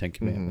well, 10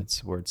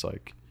 Commandments, where it's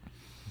like,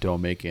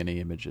 don't make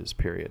any images,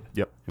 period.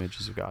 Yep.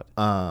 Images of God.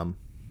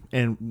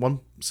 And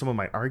someone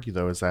might argue,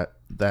 though, is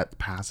that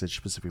passage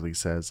specifically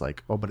says,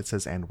 like, but it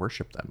says, and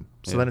worship them.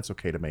 So then it's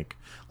okay to make,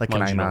 like,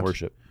 can I not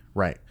worship?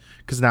 Right.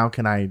 Because now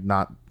can I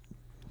not,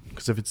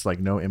 because if it's like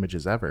no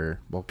images ever,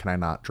 well, can I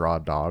not draw a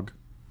dog?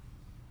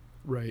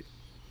 Right.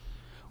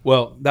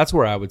 Well, that's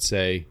where I would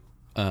say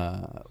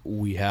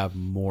we have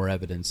more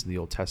evidence in the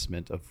Old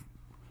Testament of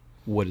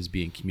what is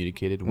being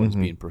communicated and what is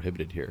being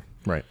prohibited here.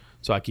 Right.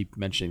 So I keep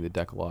mentioning the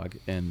Decalogue,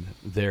 and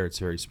there it's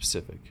very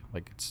specific.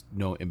 Like, it's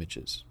no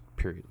images,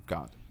 period, of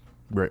God.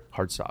 Right.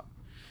 Hard stop.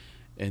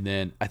 And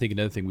then I think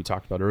another thing we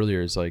talked about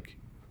earlier is, like,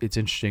 it's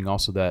interesting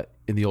also that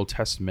in the Old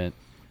Testament,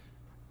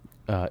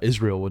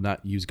 Israel would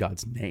not use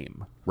God's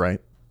name.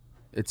 Right.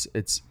 It's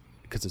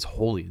because it's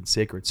holy and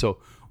sacred. So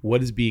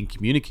what is being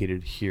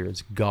communicated here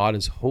is God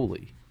is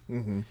holy,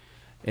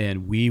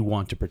 and we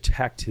want to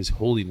protect His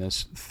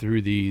holiness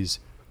through these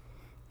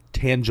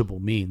tangible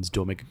means.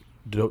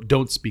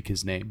 Don't speak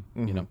His name.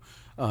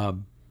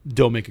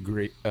 Don't make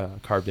a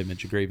carved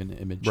image, a graven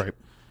image. Right.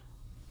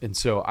 And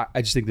so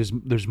I just think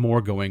there's more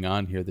going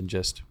on here than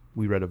just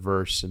we read a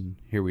verse and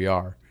here we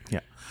are. Yeah.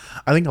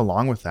 I think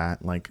along with that,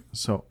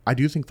 so I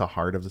do think the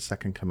heart of the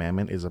second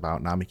commandment is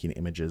about not making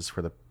images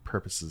for the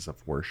purposes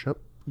of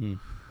worship.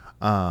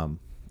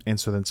 And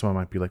so then someone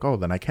might be like,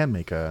 then I can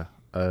make a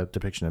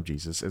depiction of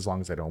Jesus as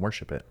long as I don't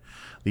worship it.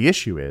 The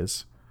issue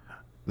is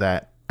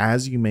that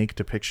as you make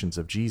depictions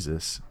of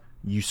Jesus,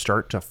 you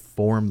start to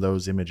form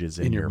those images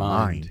in your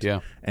mind.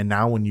 Yeah. And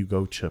now when you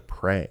go to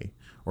pray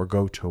or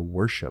go to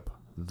worship,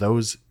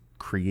 those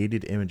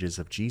created images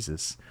of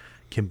Jesus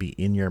can be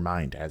in your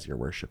mind as you're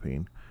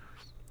worshiping.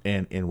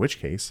 And in which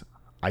case,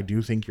 I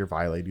do think you're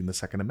violating the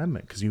Second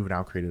Amendment, because you've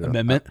now created a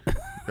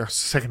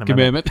Second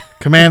Amendment.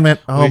 Commandment.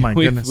 Oh, my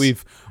goodness.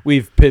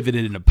 We've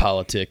pivoted into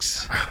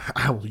politics.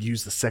 I will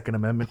use the Second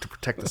Amendment to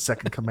protect the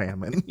Second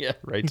Commandment. Yeah,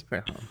 right.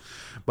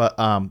 But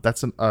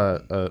that's an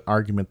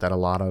argument that a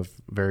lot of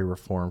very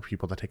reformed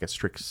people that take a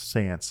strict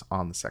stance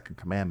on the Second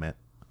Commandment,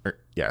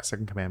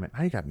 Second Commandment.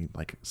 Now you got me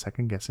like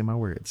second guessing my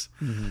words.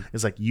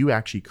 It's like you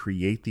actually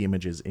create the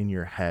images in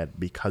your head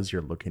because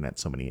you're looking at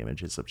so many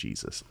images of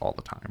Jesus all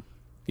the time.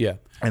 Yeah.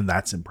 And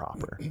that's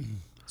improper.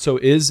 So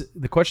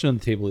the question on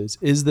the table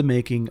is the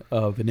making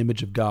of an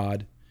image of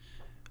God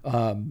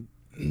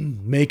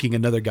making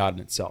another god in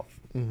itself.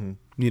 Mm-hmm.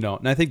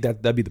 And I think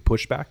that'd be the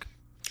pushback.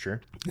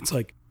 Sure. It's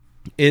like,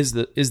 is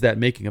that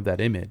making of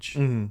that image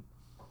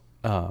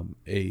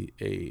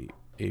a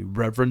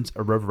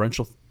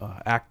reverential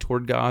act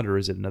toward God, or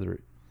is it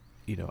another,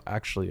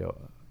 actually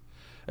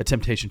a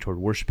temptation toward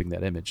worshiping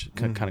that image?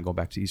 Kind of going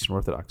back to Eastern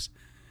Orthodox,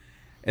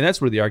 and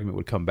that's where the argument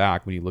would come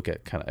back when you look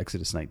at kind of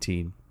Exodus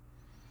 19,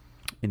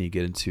 and you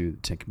get into the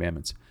Ten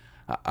Commandments.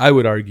 I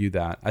would argue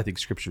that I think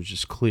Scripture is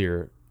just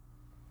clear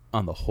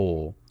on the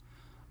whole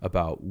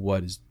about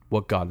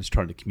what God is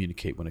trying to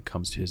communicate when it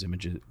comes to His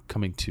images,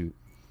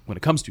 when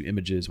it comes to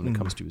images, when it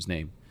comes to His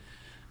name.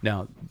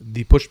 Now,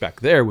 the pushback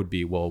there would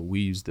be, well,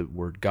 we use the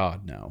word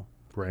God now,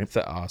 right?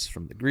 Theos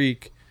from the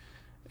Greek,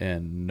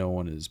 and no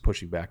one is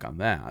pushing back on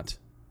that.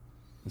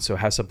 And so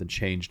has something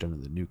changed under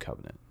the new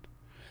covenant?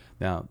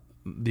 Now,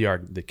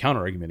 the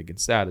counter argument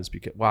against that is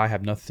because, well, I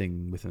have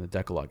nothing within the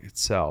Decalogue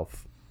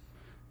itself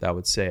that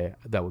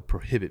would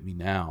prohibit me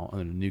now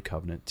under the new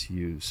covenant to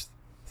use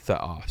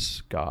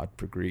Theos, God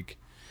for Greek,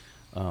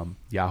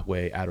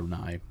 Yahweh,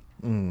 Adonai,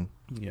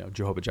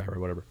 Jehovah Jireh,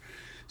 whatever.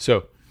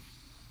 So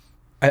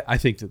I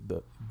think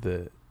that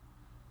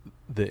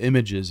the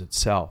images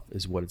itself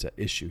is what is at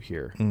issue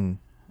here,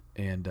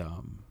 and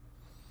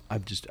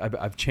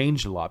I've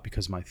changed a lot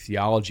because my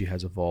theology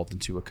has evolved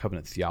into a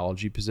covenant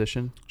theology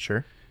position.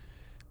 Sure.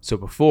 So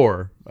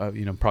before,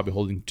 probably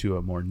holding to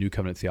a more new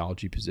covenant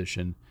theology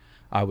position,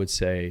 I would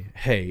say,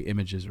 hey,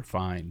 images are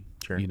fine.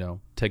 Sure.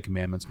 Ten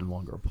Commandments no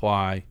longer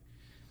apply.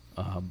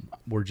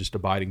 We're just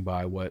abiding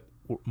by what,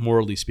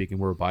 morally speaking,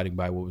 we're abiding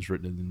by what was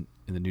written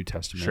in the New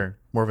Testament. Sure.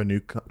 More of a new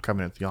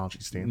covenant theology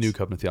stance. New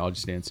covenant theology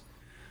stance.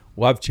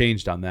 Well, I've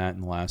changed on that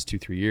in the last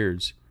 2-3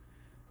 years,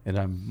 and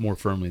I'm more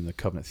firmly in the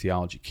covenant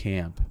theology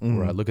camp,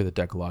 where I look at the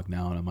Decalogue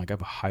now, and I'm like, I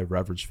have a high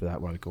reverence for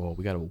that, where I go, well,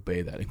 we got to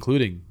obey that,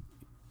 including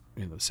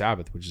the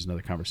Sabbath, which is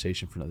another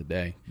conversation for another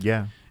day.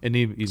 Yeah. And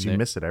even you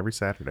miss it every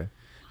Saturday.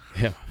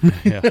 Yeah.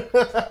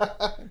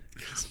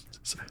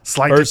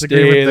 Slight first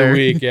disagreement day of there. the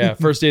week. Yeah.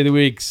 First day of the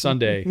week,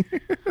 Sunday.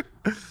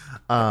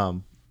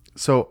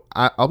 So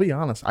I'll be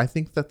honest. I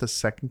think that the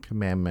second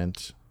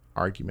commandment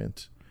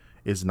argument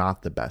is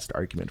not the best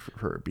argument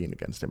for being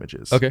against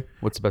images. Okay.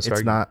 What's the best It's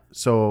argument? not.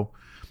 So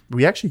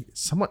we actually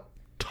somewhat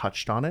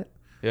touched on it.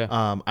 Yeah.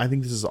 I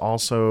think this is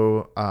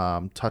also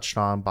touched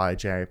on by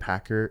J.I.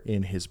 Packer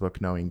in his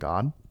book, Knowing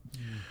God.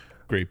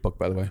 Great book,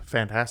 by the way.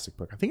 Fantastic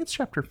book. I think it's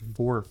chapter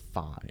 4 or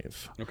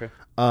 5. Okay.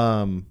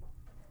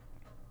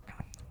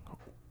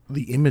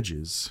 The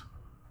images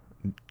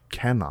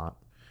cannot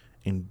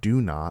and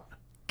do not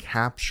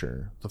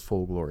capture the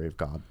full glory of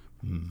God.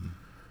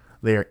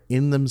 They are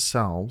in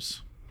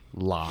themselves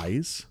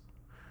lies.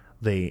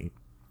 They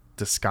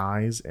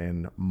disguise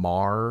and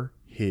mar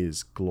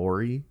His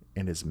glory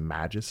and His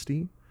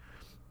majesty.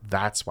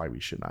 That's why we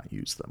should not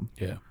use them.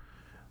 Yeah.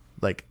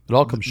 Like, it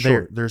all comes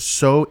short. They're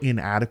so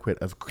inadequate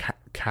of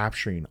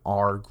capturing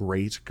our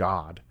great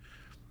God.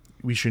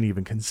 We shouldn't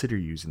even consider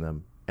using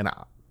them. And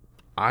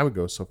I would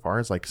go so far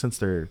as, like, since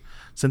the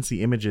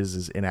images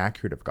is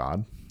inaccurate of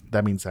God,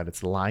 that means that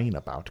it's lying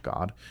about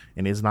God.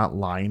 And is not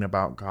lying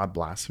about God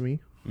blasphemy?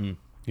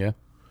 Yeah.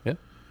 Yeah.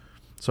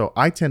 So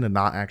I tend to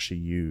not actually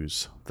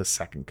use the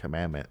second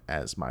commandment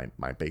as my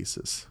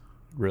basis.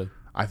 Really?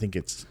 I think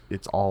it's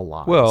all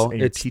lies. Well, and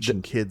you're it's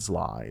teaching kids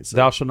lies.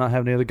 Thou shalt not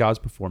have any other gods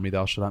before me.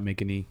 Thou shalt not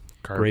make any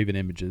graven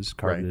images,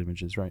 carved Right.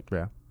 images. Right.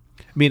 Yeah.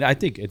 I mean, I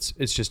think it's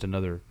just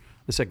the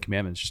second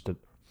commandment is just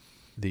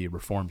the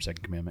Reformed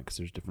second commandment, because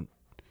there's different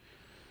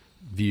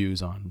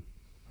views on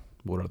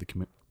what are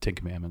the Ten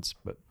Commandments,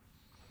 but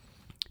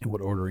in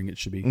what ordering it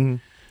should be. Mm-hmm.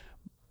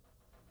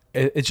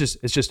 It's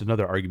just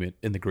another argument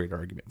in the great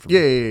argument for me.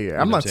 Yeah. You know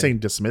I'm what not saying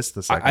dismiss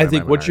the second I think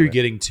commandment what you're argument.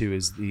 getting to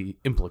is the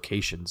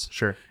implications.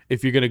 Sure.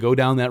 If you're going to go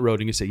down that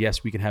road and you say,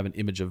 yes, we can have an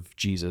image of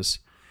Jesus,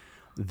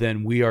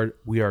 then we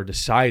are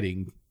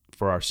deciding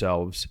for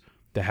ourselves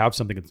to have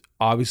something that's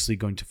obviously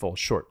going to fall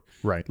short.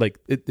 Right. Like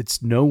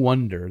it's no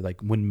wonder,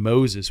 like when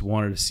Moses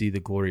wanted to see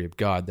the glory of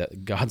God,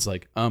 that God's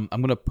like, I'm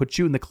going to put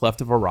you in the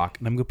cleft of a rock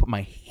and I'm going to put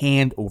my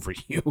hand over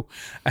you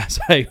as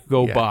I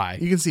go by.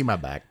 You can see my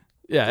back.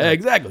 Yeah,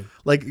 exactly.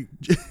 Like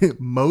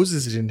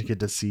Moses didn't get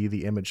to see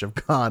the image of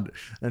God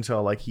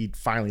until like he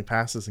finally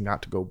passes and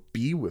got to go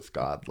be with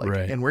God. Like,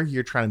 Right. and we're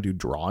here trying to do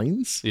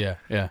drawings. Yeah.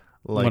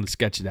 Like- Want to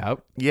sketch it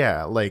out?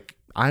 Yeah. Like,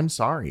 I'm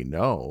sorry.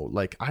 No,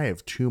 like I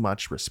have too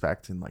much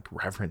respect and like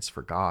reverence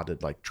for God to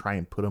like try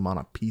and put him on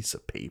a piece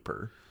of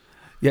paper.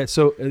 Yeah.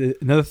 So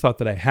another thought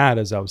that I had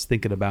as I was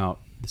thinking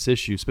about this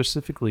issue,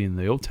 specifically in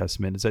the Old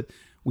Testament, is that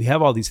we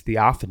have all these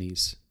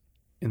theophanies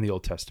in the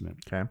Old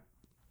Testament Okay.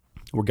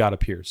 where God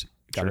appears.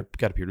 Sure.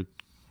 God appeared with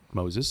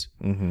Moses,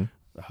 Mm-hmm.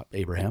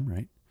 Abraham,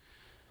 right?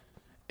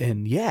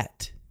 And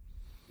yet,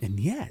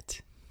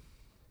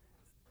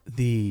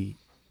 the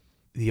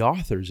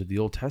authors of the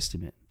Old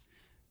Testament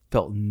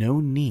felt no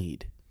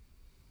need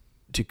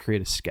to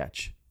create a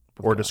sketch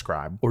Or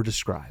describe. or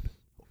describe.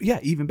 Yeah,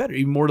 even better,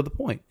 even more to the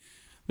point.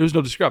 There's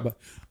no describe. But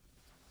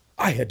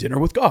I had dinner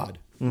with God.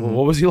 Well,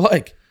 what was he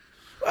like?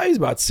 Well, he's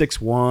about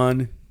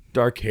 6'1",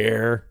 dark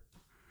hair,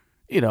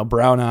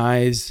 brown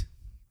eyes.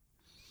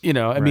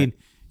 I mean,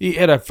 he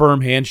had a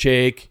firm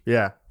handshake.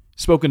 Yeah.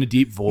 Spoke in a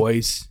deep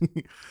voice. None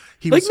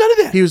of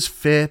that. He was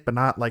fit, but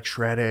not like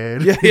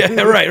shredded.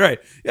 Yeah, right.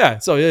 Yeah,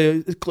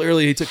 so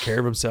clearly he took care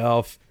of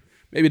himself.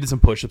 Maybe did some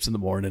push-ups in the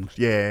morning.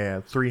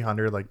 Yeah,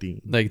 300 like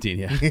Dean.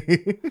 Yeah.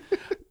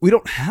 We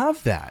don't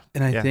have that.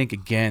 And I think,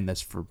 again,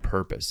 that's for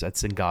purpose.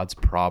 That's in God's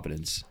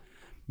providence.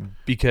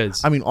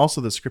 Because... I mean, also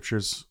the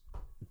scriptures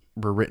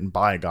were written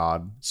by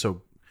God.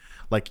 So,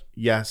 like,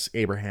 yes,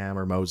 Abraham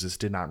or Moses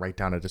did not write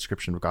down a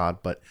description of God,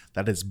 but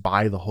that is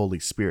by the Holy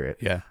Spirit.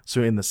 Yeah.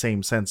 So in the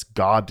same sense,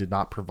 God did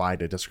not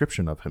provide a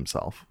description of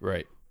himself.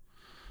 Right.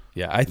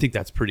 Yeah, I think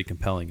that's pretty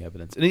compelling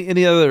evidence.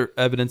 Any other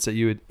evidence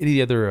that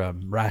any other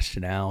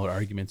rationale or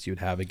arguments you would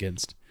have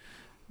against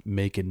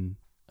making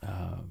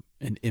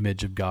an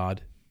image of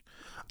God?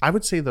 I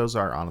would say those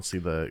are honestly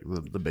the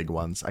big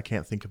ones. I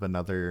can't think of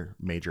another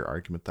major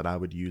argument that I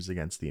would use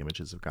against the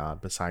images of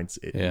God besides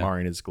it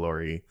marring his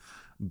glory,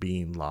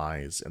 being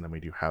lies, and then we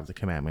do have the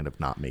commandment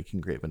of not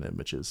making graven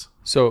images.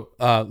 So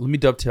let me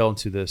dovetail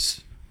into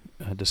this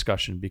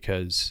discussion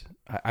because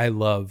I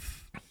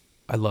love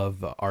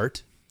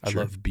art. I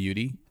love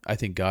beauty. I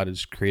think God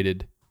has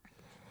created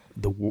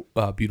the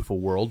beautiful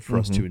world for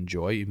us to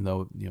enjoy, even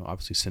though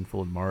obviously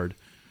sinful and marred.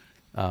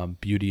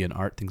 Beauty and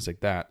art, things like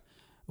that.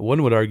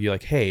 One would argue,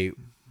 like, hey,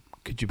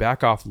 could you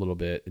back off a little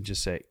bit and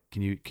just say,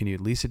 can you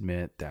at least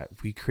admit that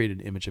we created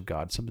an image of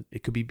God? Something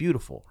it could be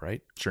beautiful,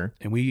 right? Sure.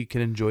 And we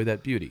can enjoy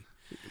that beauty.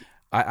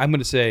 I'm going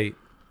to say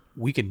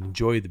we can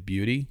enjoy the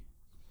beauty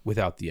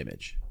without the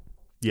image.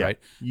 Yeah, right?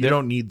 You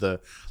don't need the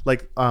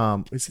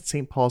is it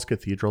St. Paul's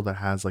Cathedral that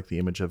has like the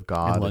image of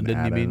God in London?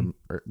 And Adam, you mean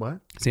or what?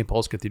 St.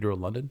 Paul's Cathedral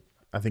in London?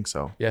 I think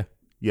so.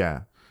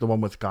 Yeah, the one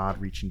with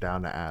God reaching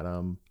down to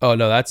Adam. Oh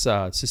no, that's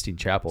Sistine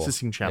Chapel.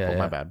 Sistine Chapel.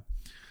 My bad.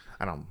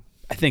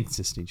 I think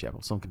Sistine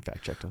Chapel. Someone can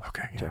fact check.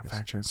 Okay,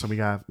 fact check. So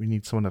we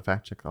need someone to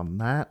fact check on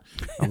that,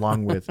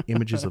 along with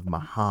images of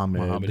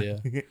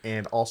Muhammad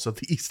and also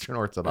the Eastern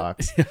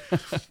Orthodox.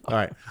 All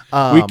right,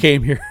 we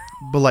came here,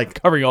 but like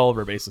covering all of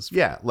our bases.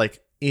 Yeah,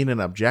 like in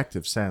an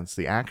objective sense,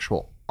 the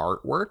actual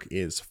artwork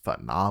is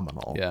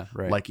phenomenal. Yeah,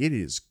 right. Like it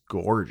is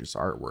gorgeous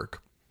artwork.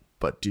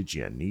 But did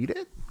you need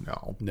it?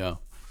 No.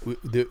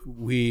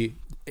 We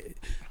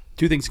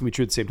two things can be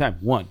true at the same time.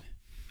 One,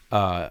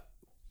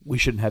 we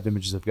shouldn't have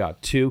images of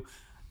God. Two,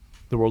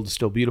 the world is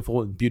still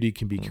beautiful and beauty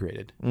can be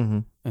created. Mm-hmm.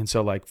 And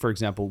so, like, for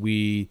example,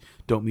 we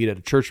don't meet at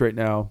a church right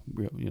now,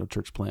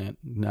 church plant,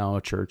 now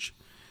a church.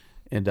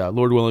 And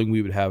Lord willing,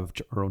 we would have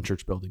our own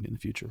church building in the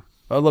future.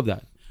 I love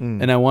that.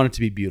 And I want it to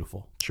be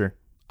beautiful. Sure.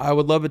 I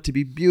would love it to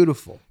be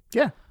beautiful.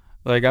 Yeah.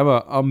 Like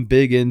I'm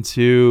big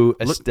into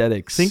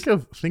aesthetics. Think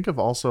of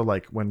also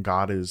like when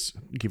God is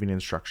giving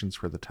instructions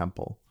for the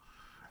temple.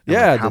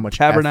 Yeah, like how the much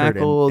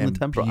tabernacle and and the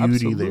temple.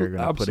 beauty they're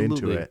going to put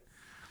into it,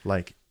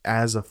 like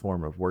as a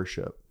form of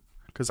worship.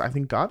 Because I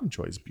think God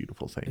enjoys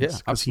beautiful things. Yeah,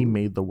 because He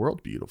made the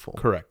world beautiful.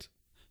 Correct.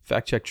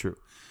 Fact check true.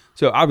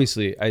 So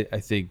obviously, I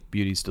think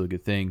beauty is still a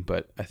good thing,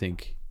 but I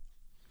think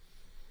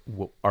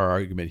our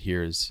argument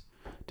here is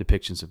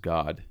depictions of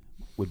God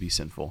would be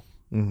sinful.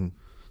 Mm-hmm.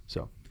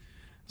 So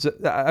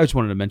I just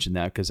wanted to mention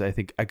that because I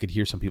think I could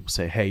hear some people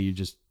say, "Hey, you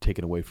just take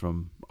it away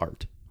from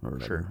art or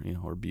whatever,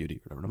 or beauty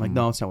or whatever." I'm like,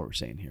 no, that's not what we're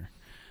saying here.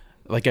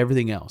 Like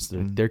everything else,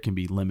 there can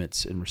be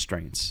limits and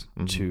restraints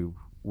to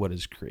what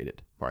is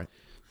created. Right.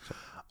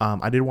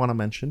 I did want to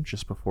mention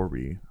just before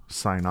we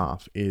sign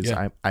off is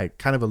I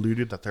kind of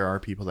alluded that there are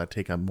people that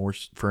take a more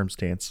firm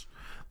stance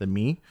than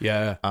me.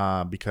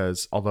 Yeah.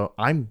 Because although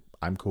I'm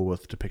cool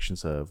with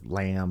depictions of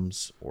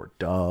lambs or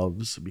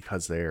doves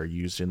because they are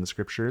used in the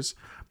scriptures,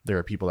 there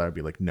are people that would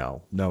be like,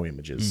 no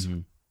images,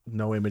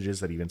 no images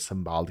that even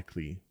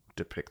symbolically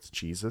depict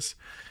Jesus.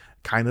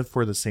 Kind of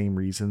for the same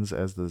reasons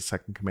as the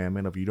second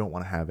commandment of you don't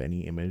want to have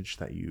any image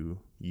that you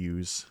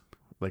use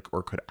like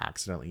or could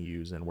accidentally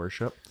use in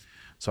worship.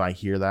 So I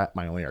hear that.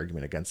 My only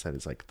argument against that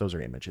is like those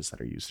are images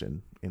that are used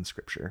in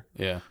scripture.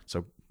 Yeah.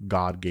 So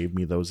God gave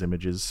me those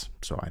images,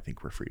 so I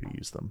think we're free to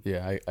use them.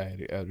 Yeah, I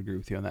would agree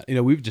with you on that.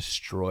 We've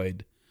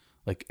destroyed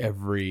like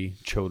every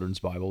children's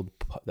Bible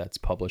that's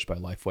published by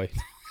Lifeway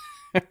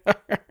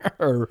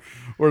or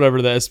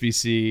whatever the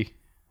SBC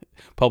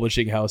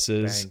publishing house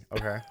is.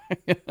 Dang,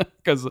 okay.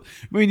 Because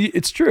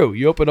it's true.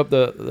 You open up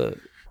the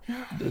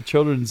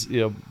children's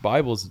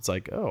Bibles, it's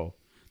like, oh,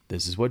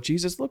 this is what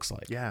Jesus looks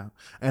like. Yeah.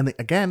 And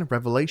again,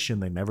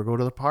 Revelation, they never go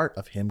to the part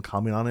of him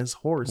coming on his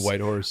horse.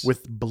 White horse.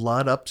 With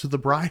blood up to the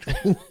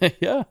bridle.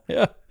 Yeah.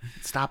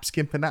 Stop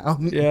skimping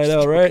out. Yeah, I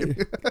know, right?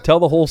 Tell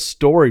the whole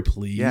story,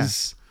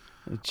 please.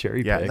 Yeah. Cherry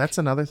pick. Yeah, that's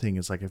another thing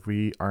is like if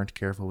we aren't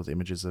careful with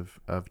images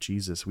of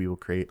Jesus, we will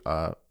create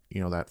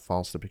that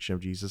false depiction of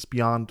Jesus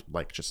beyond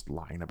like just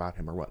lying about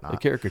him or whatnot. The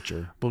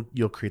caricature. Well,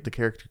 you'll create the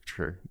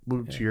caricature.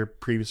 To your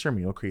previous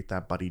sermon, you'll create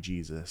that buddy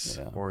Jesus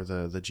or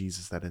the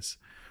Jesus that is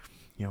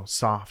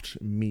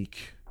soft,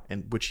 meek,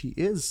 and which he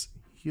is.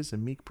 He is a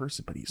meek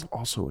person, but he's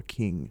also a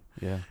king.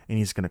 Yeah, and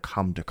he's going to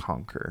come to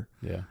conquer.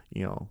 Yeah,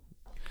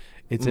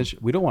 it's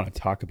we don't want to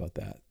talk about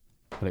that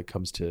when it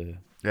comes to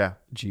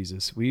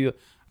Jesus.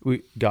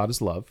 God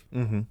is love,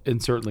 Mm-hmm.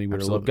 and certainly we're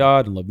to love Absolutely.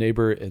 God and love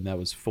neighbor, and that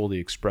was fully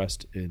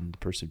expressed in the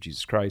person of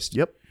Jesus Christ.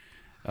 Yep.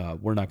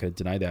 We're not going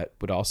to deny that,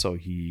 but also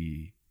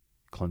He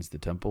cleansed the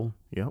temple.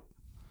 Yep.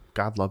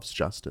 God loves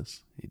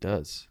justice. He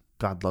does.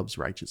 God loves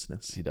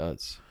righteousness. He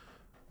does.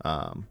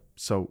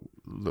 So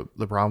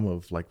the problem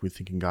of like we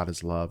thinking God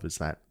is love is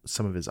that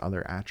some of his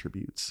other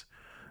attributes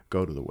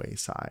go to the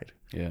wayside.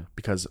 Yeah.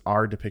 Because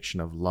our depiction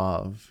of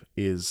love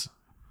is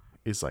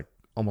like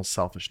almost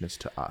selfishness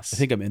to us. I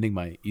think I'm ending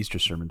my Easter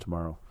sermon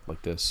tomorrow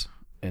like this,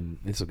 and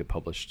this will get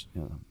published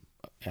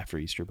after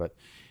Easter. But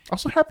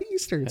Also, Happy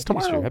Easter. It's Happy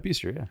tomorrow. Easter, Happy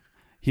Easter, yeah.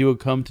 He will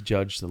come to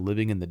judge the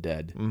living and the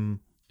dead, Mm,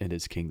 and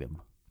His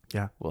kingdom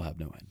yeah. will have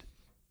no end.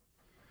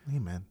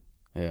 Amen.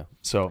 Yeah.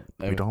 So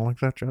We don't like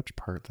that judge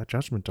part. That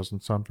judgment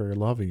doesn't sound very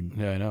loving,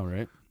 Yeah, I know,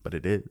 right? but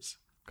it is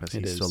because he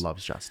It still is.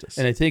 loves justice.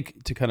 And I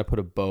think to kind of put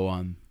a bow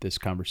on this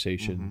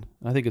conversation,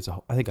 I think it's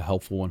a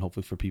helpful one,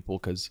 hopefully for people,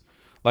 because,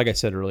 like I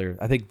said earlier,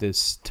 I think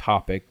this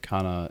topic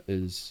kind of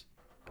it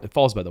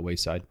falls by the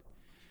wayside.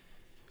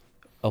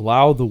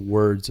 Allow the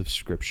words of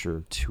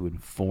Scripture to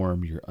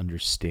inform your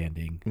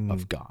understanding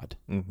of God.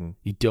 Mm-hmm.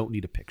 You don't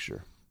need a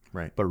picture,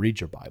 Right. but read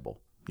your Bible.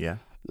 Yeah.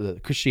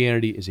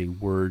 Christianity is a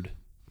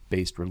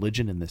word-based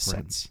religion in this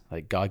sense.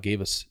 Like God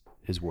gave us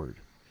His Word,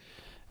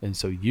 and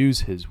so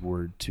use His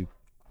Word to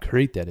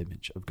create that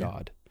image of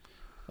God.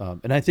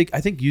 And I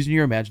think using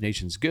your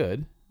imagination is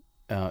good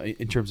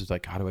in terms of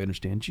like, how do I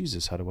understand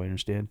Jesus? How do I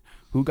understand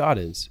who God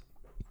is?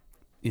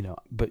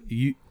 But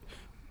you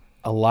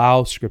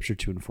allow Scripture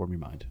to inform your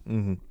mind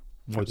Mm-hmm.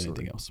 more than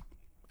anything else.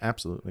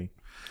 Absolutely.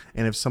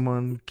 And if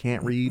someone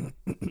can't read,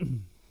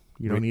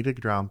 you don't need to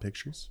draw them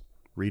pictures.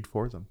 Read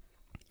for them.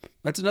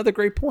 That's another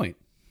great point.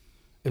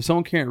 If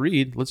someone can't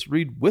read, let's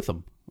read with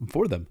them and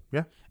for them.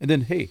 Yeah. And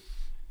then, hey,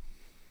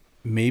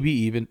 maybe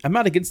even, I'm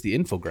not against the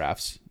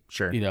infographics.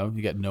 Sure. You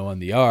got Noah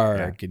and the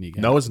Ark, and you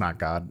got Noah's not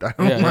God. I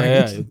don't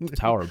mind.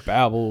 Tower of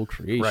Babel,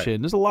 creation.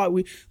 Right. There's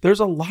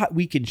a lot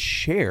we can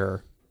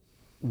share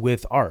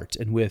with art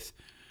and with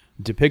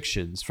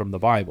depictions from the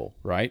Bible,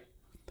 right?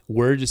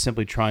 We're just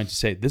simply trying to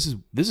say this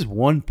is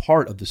one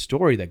part of the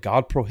story that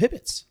God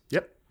prohibits,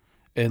 Yep.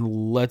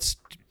 and let's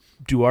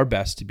do our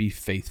best to be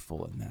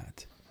faithful in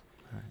that.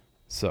 Right.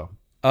 So,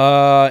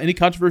 any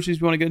controversies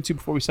we want to get into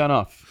before we sign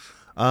off?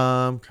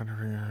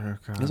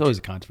 There's always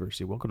a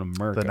controversy. Welcome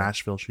to America. The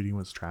Nashville shooting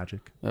was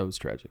tragic. That was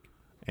tragic.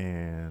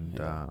 And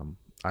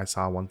I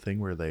saw one thing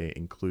where they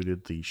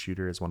included the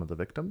shooter as one of the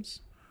victims.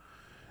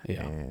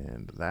 Yeah.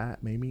 And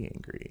that made me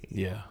angry.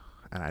 Yeah.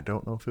 And I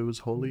don't know if it was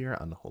holy or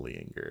unholy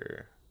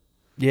anger.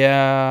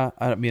 Yeah.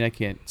 I mean, I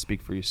can't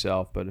speak for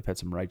yourself, but I've had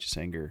some righteous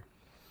anger.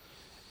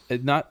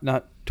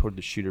 Not toward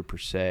the shooter per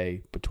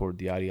se, but toward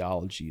the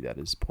ideology that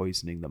is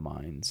poisoning the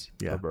minds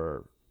of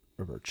our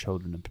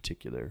children in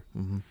particular.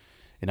 Mm-hmm.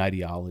 An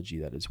ideology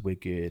that is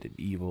wicked and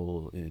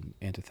evil and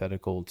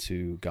antithetical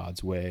to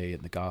God's way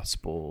and the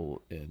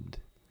gospel, and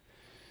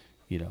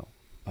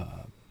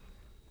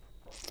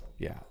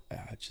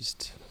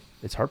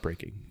it's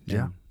heartbreaking.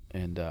 Yeah.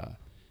 And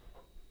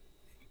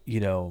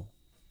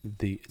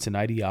it's an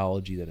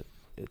ideology that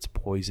it's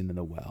poison in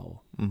the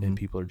well, and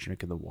people are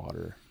drinking the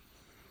water,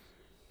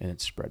 and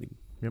it's spreading.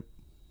 Yep.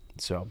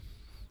 So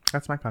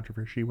that's my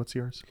controversy. What's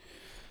yours?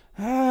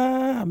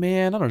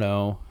 Man, I don't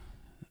know.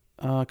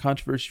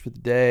 Controversy for the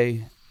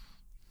day.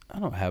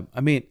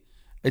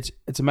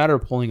 It's a matter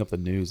of pulling up the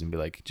news and be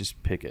like,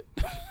 just pick it.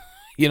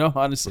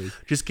 Honestly.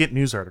 Just get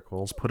news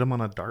articles, put them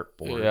on a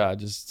dartboard. Yeah,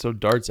 just throw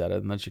darts at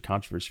it, and that's your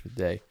controversy for the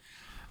day.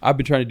 I've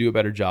been trying to do a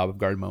better job of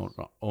guarding my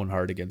own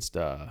heart against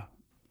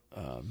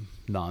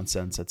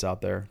nonsense that's out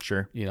there.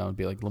 Sure. And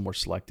be like a little more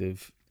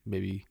selective.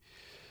 Maybe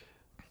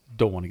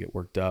don't want to get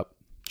worked up.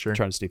 Sure.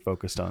 Trying to stay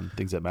focused on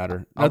things that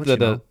matter. I'll let you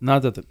know.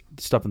 Not that the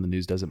stuff in the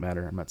news doesn't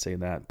matter. I'm not saying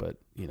that, but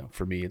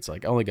for me, it's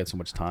like I only got so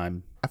much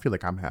time. I feel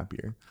like I'm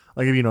happier.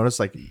 Like if you notice,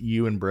 like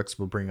you and Brooks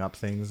will bring up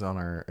things in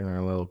our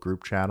little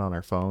group chat on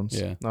our phones.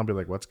 Yeah. And I'll be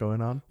like, "What's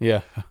going on?"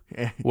 Yeah.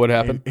 What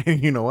happened?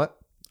 And you know what?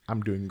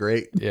 I'm doing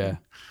great. Yeah.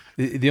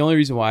 The only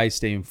reason why I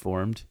stay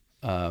informed,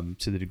 to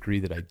the degree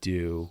that I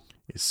do,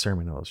 Is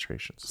sermon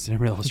illustrations.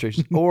 cinema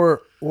illustrations,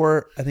 or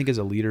I think as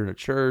a leader in a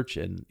church,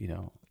 and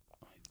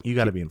You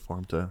got to be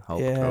informed to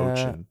help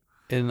coach.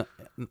 And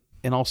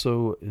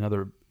also in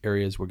other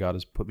areas where God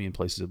has put me in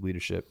places of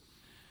leadership,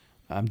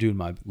 I'm doing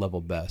my level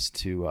best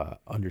to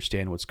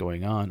understand what's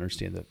going on,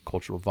 understand the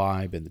cultural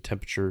vibe and the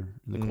temperature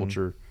and the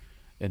culture,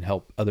 and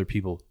help other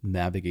people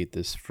navigate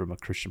this from a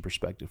Christian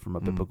perspective, from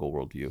a biblical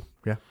worldview.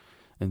 Yeah.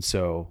 And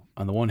so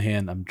on the one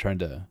hand, I'm trying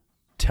to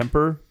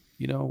temper,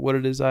 what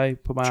it is I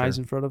put my eyes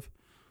in front of.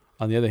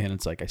 On the other hand,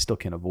 it's like I still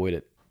can't avoid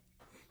it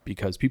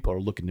because people are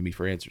looking to me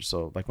for answers.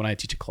 So like when I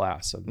teach a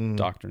class on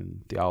doctrine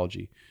and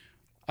theology,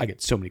 I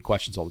get so many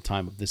questions all the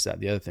time of this, that,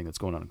 and the other thing that's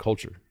going on in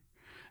culture.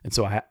 And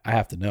so I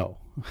have to know.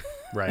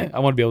 Right. I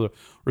want to be able to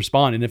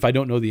respond. And if I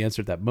don't know the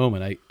answer at that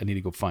moment, I need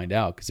to go find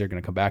out, because they're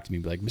going to come back to me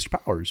and be like, Mr.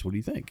 Powers, what do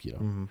you think?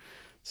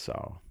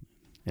 So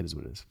it is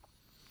what it is.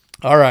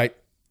 All right,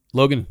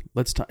 Logan,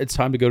 it's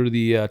time to go to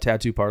the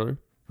tattoo parlor.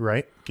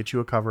 Right. Get you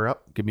a cover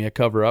up. Give me a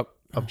cover up.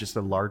 of just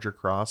a larger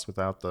cross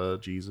without the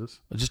Jesus.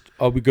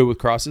 Are we good with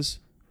crosses?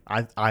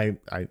 I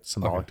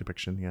symbolic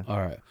depiction. Yeah. All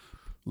right.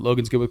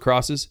 Logan's good with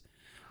crosses.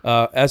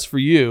 As for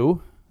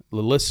you, the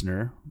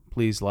listener,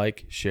 please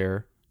like,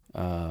 share,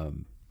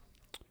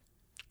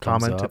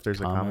 Comment up, if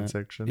there's a comment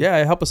section. Yeah,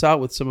 help us out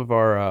with some of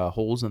our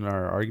holes in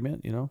our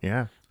argument.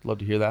 Yeah. Love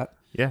to hear that.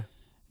 Yeah.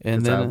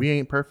 And then we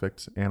ain't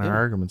perfect, and our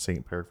arguments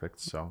ain't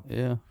perfect. So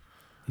yeah,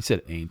 he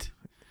said ain't.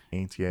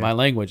 Yeah. My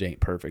language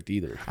ain't perfect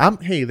either.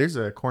 Hey, there's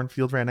a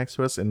cornfield right next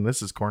to us, and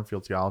this is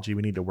cornfield theology.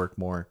 We need to work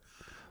more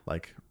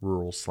like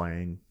rural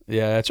slang.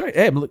 Yeah, that's right.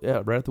 Hey,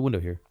 right at the window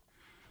here.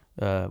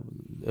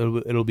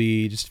 It'll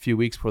be just a few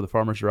weeks before the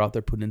farmers are out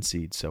there putting in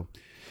seeds. So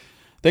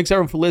thanks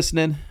everyone for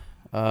listening.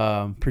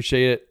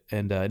 Appreciate it.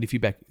 And any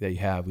feedback that you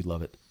have, we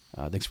love it.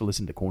 Thanks for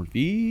listening to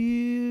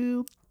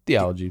Cornfield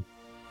Theology.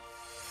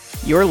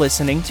 You're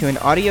listening to an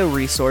audio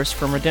resource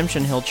from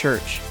Redemption Hill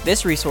Church.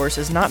 This resource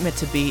is not meant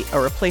to be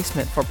a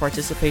replacement for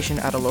participation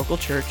at a local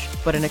church,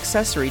 but an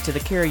accessory to the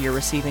care you're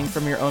receiving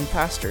from your own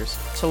pastors.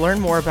 To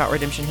learn more about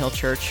Redemption Hill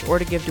Church or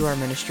to give to our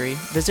ministry,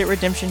 visit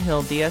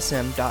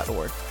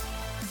redemptionhilldsm.org.